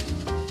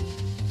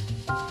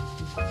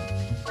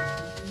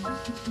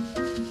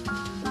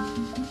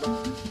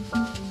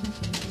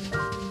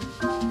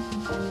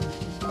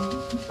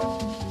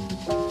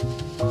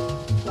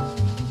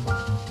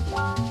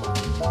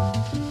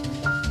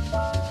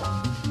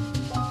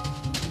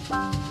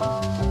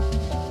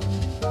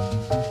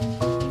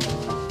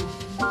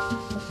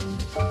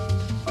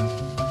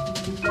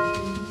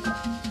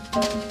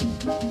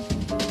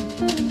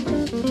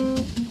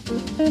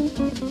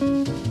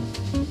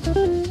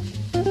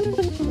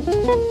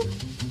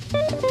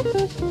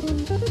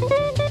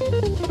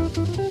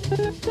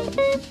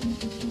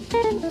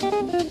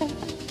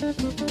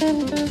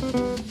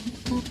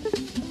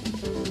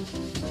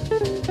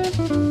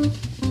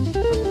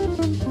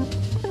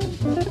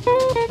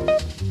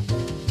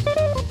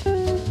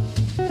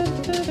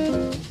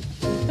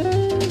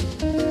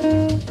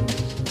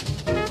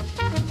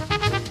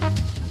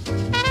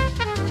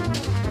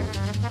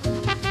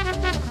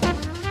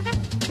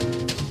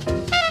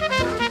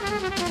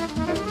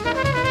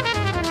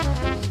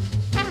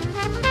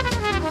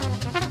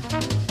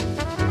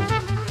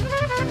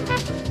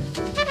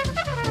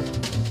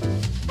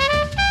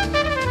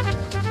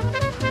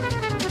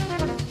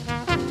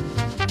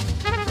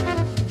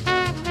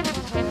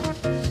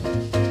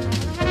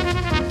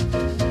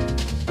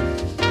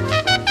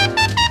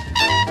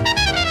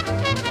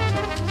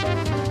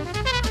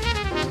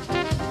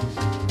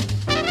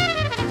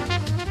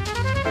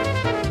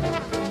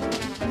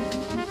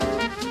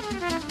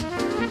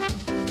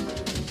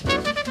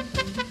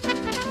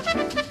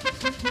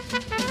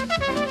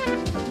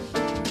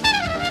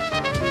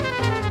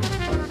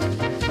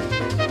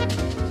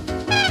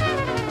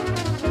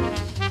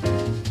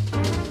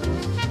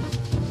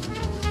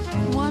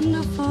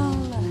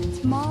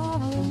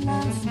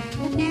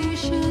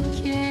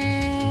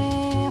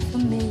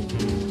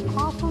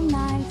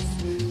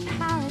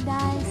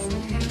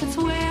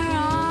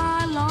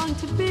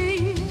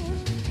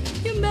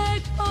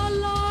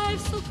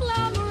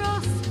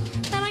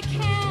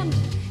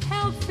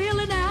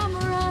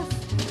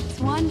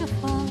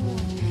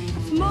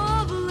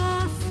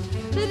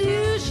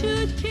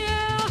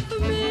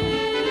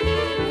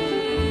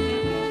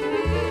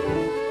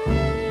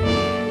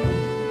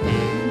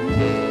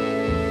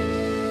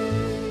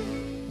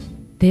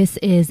 This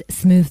is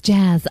Smooth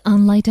Jazz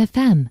on Light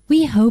FM.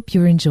 We hope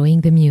you're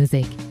enjoying the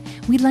music.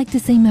 We'd like to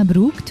say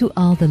Mabruk to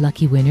all the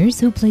lucky winners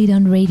who played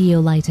on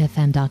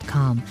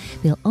RadioLightFM.com.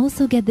 They'll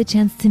also get the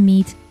chance to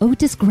meet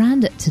Otis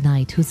Grande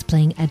tonight, who's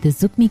playing at the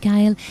Zouk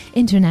Mikael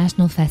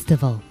International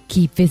Festival.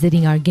 Keep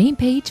visiting our game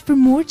page for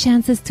more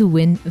chances to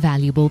win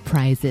valuable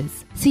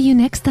prizes. See you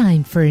next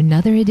time for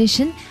another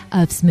edition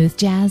of Smooth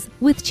Jazz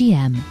with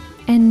GM.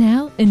 And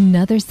now,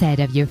 another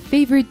set of your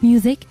favorite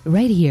music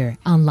right here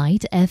on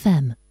Light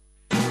FM.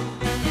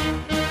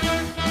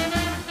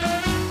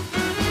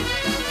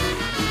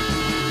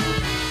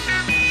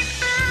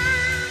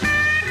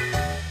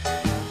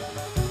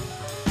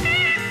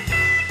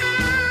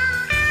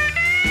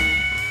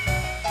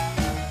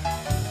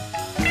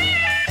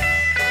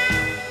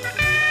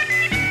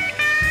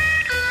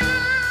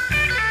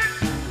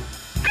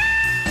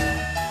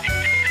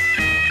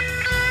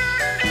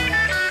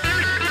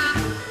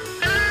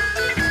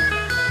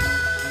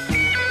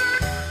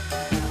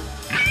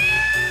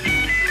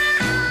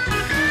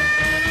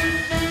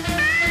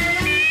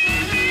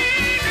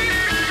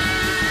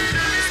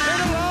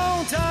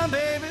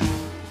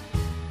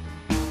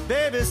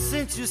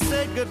 Since you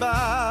said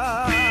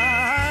goodbye,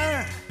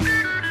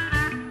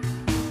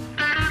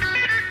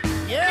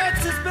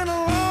 yes, it's been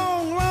a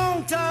long,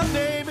 long time,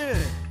 baby,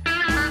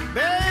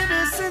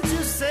 baby, since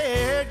you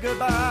said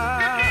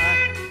goodbye,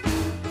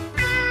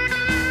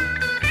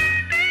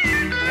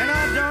 and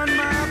I've done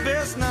my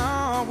best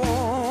now,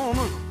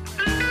 woman,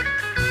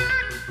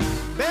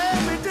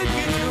 baby, to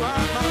get you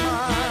out my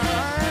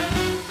mind.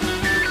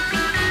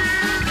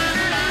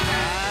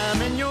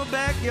 I'm in your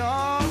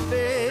backyard,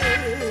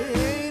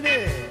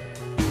 baby,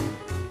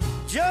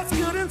 just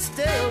couldn't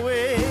stay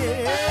away.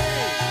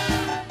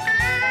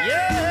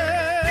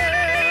 Yeah,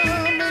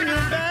 I'm in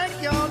your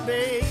backyard,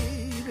 baby,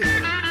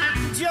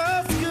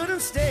 just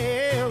couldn't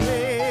stay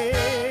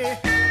away.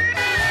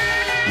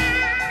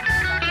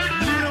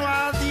 You know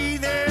I'll be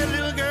there,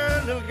 little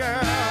girl,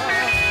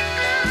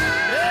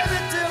 baby,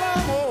 till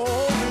I'm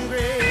old and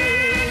gray.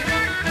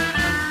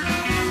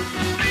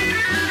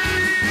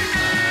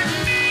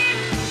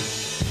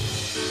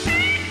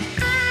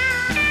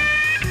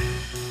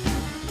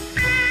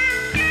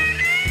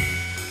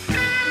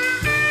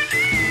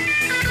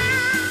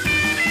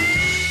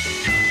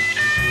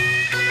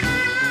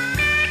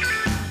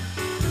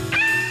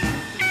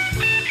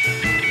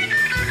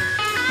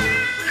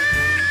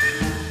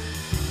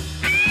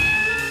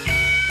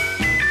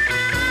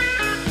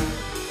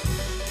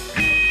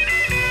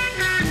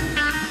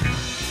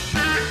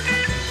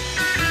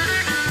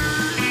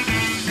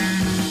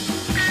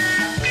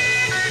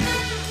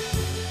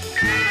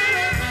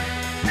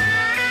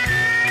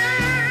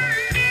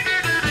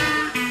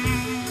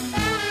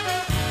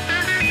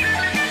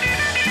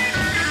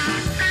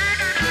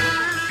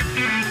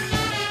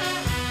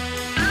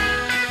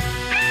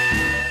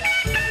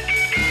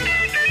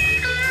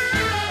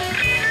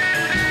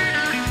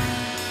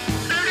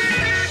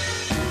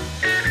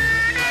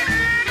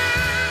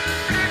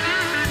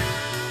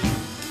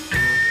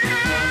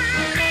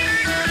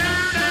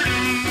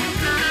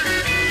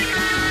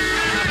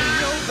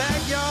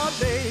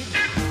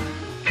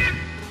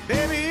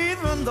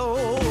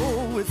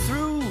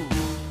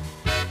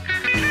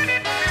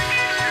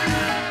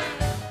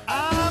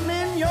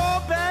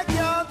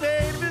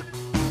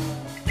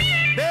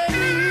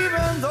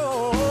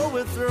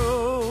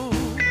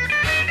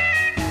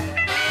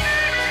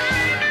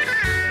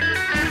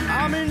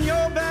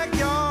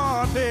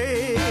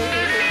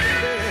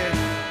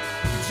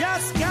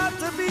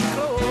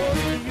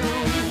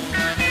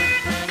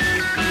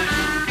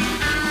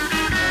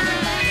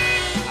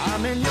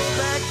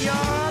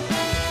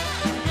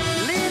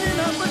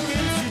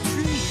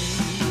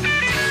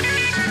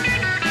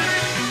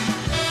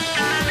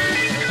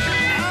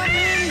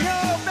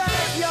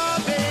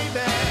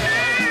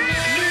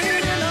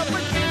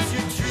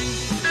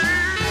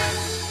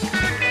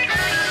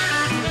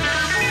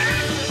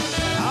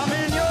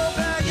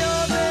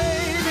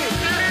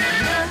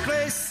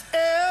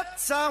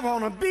 place I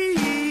wanna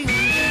be.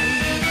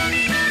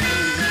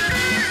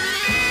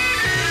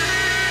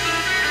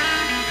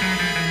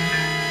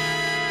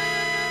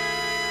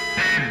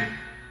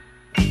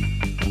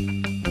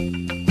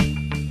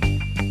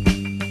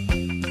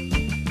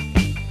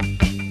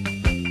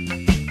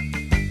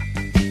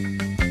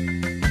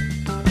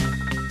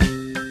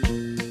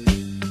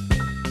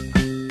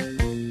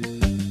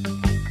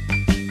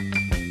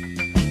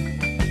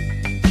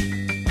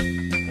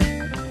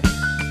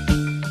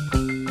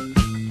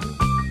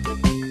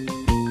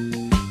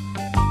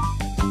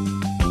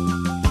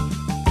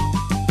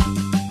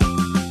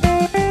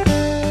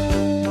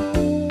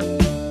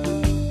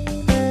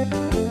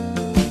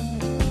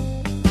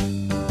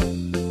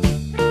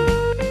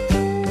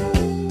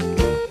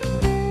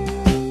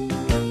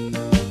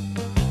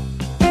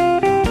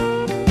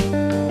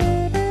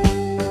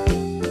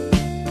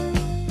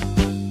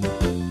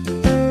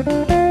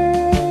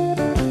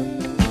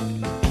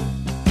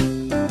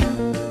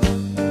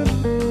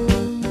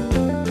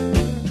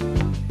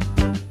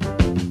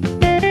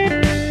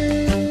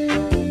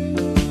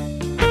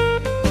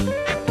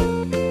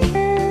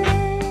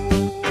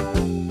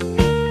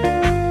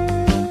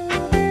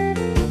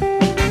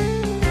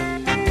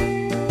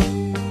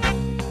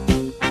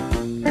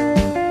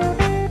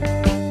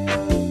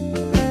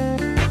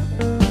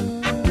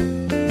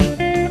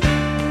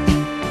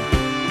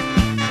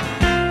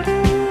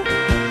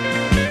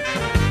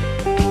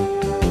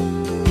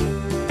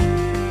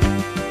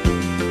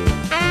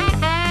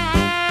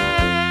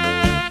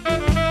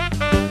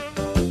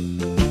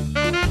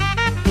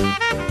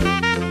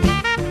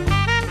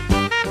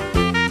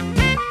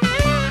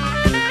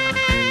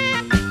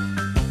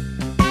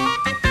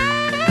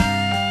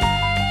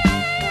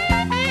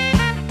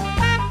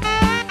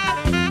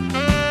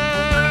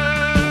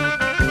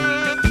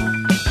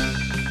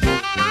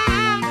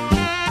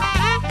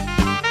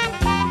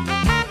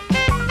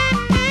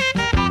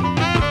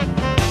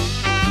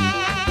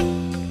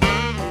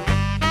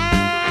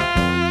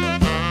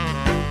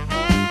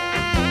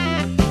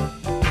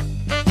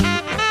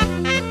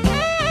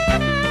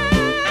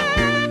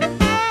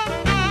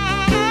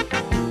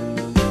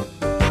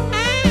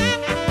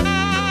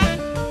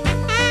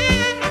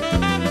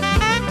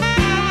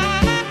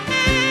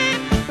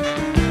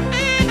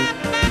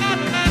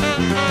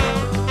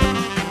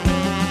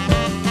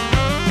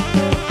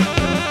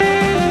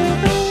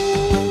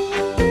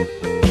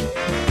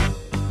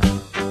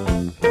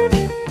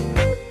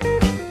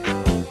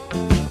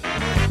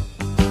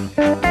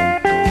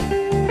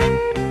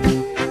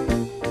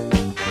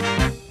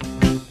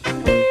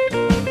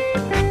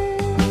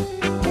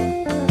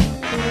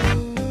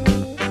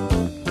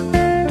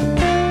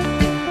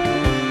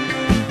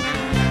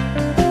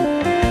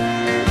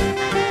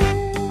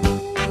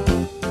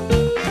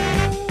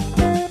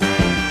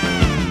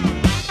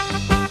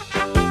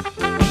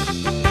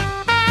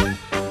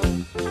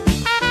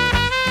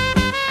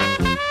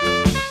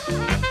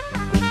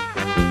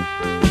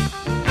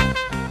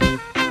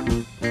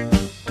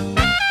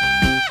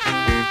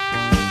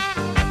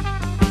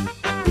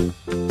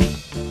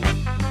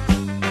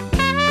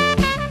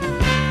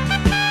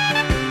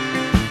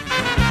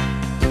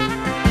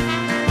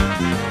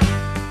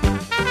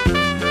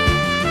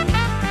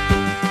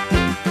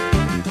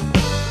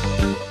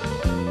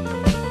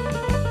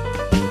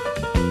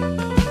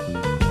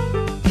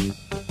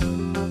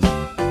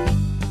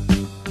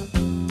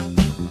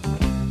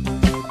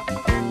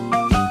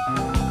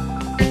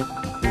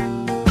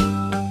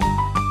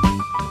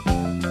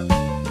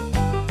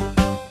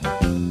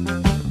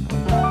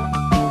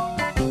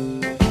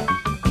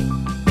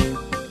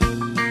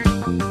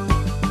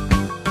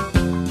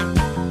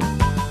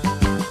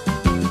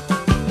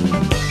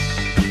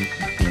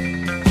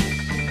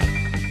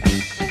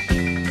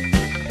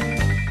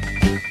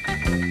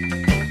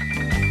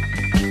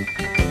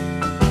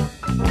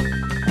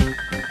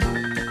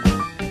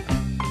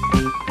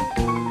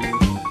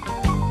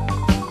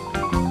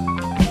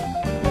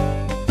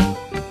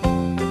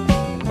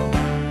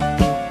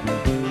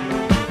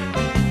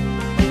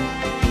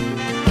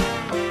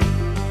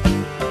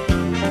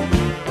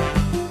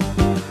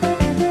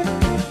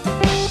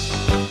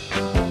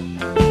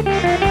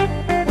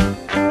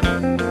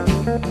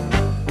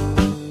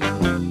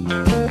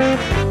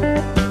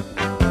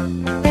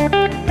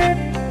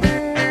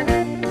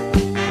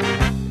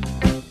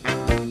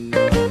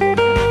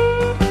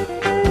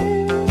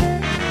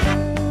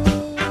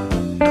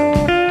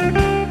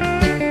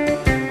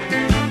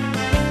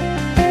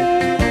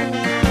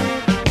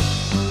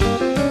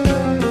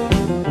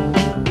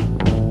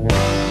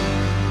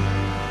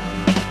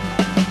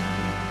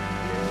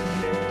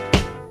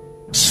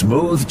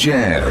 Smooth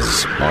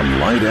Jazz on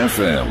Light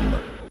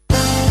FM.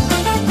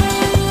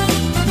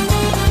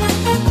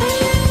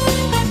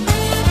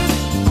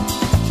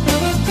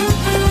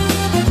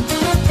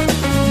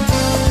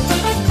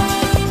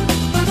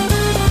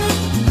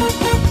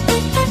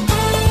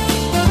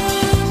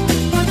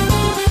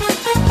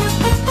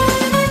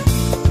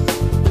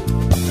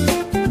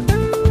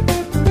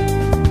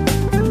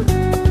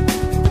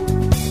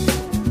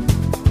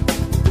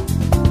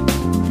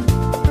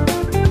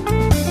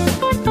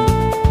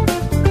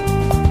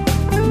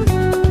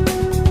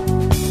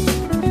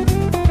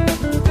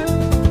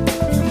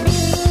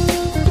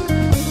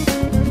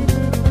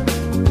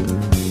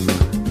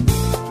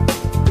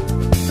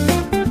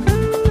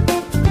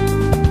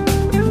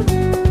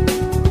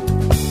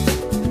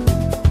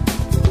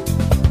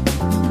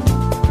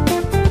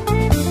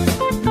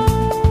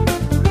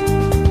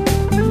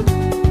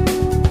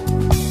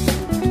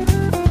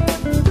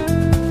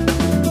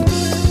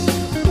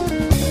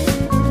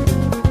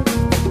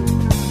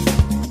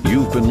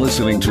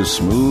 listening to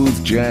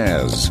Smooth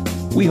Jazz.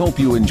 We hope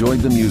you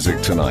enjoyed the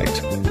music tonight.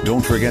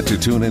 Don't forget to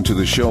tune into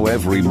the show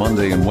every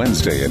Monday and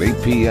Wednesday at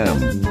 8 p.m.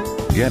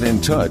 Get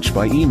in touch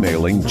by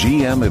emailing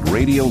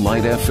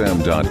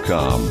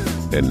gm@radiolightfm.com.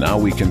 And now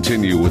we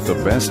continue with the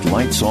best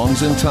light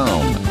songs in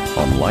town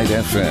on Light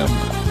FM.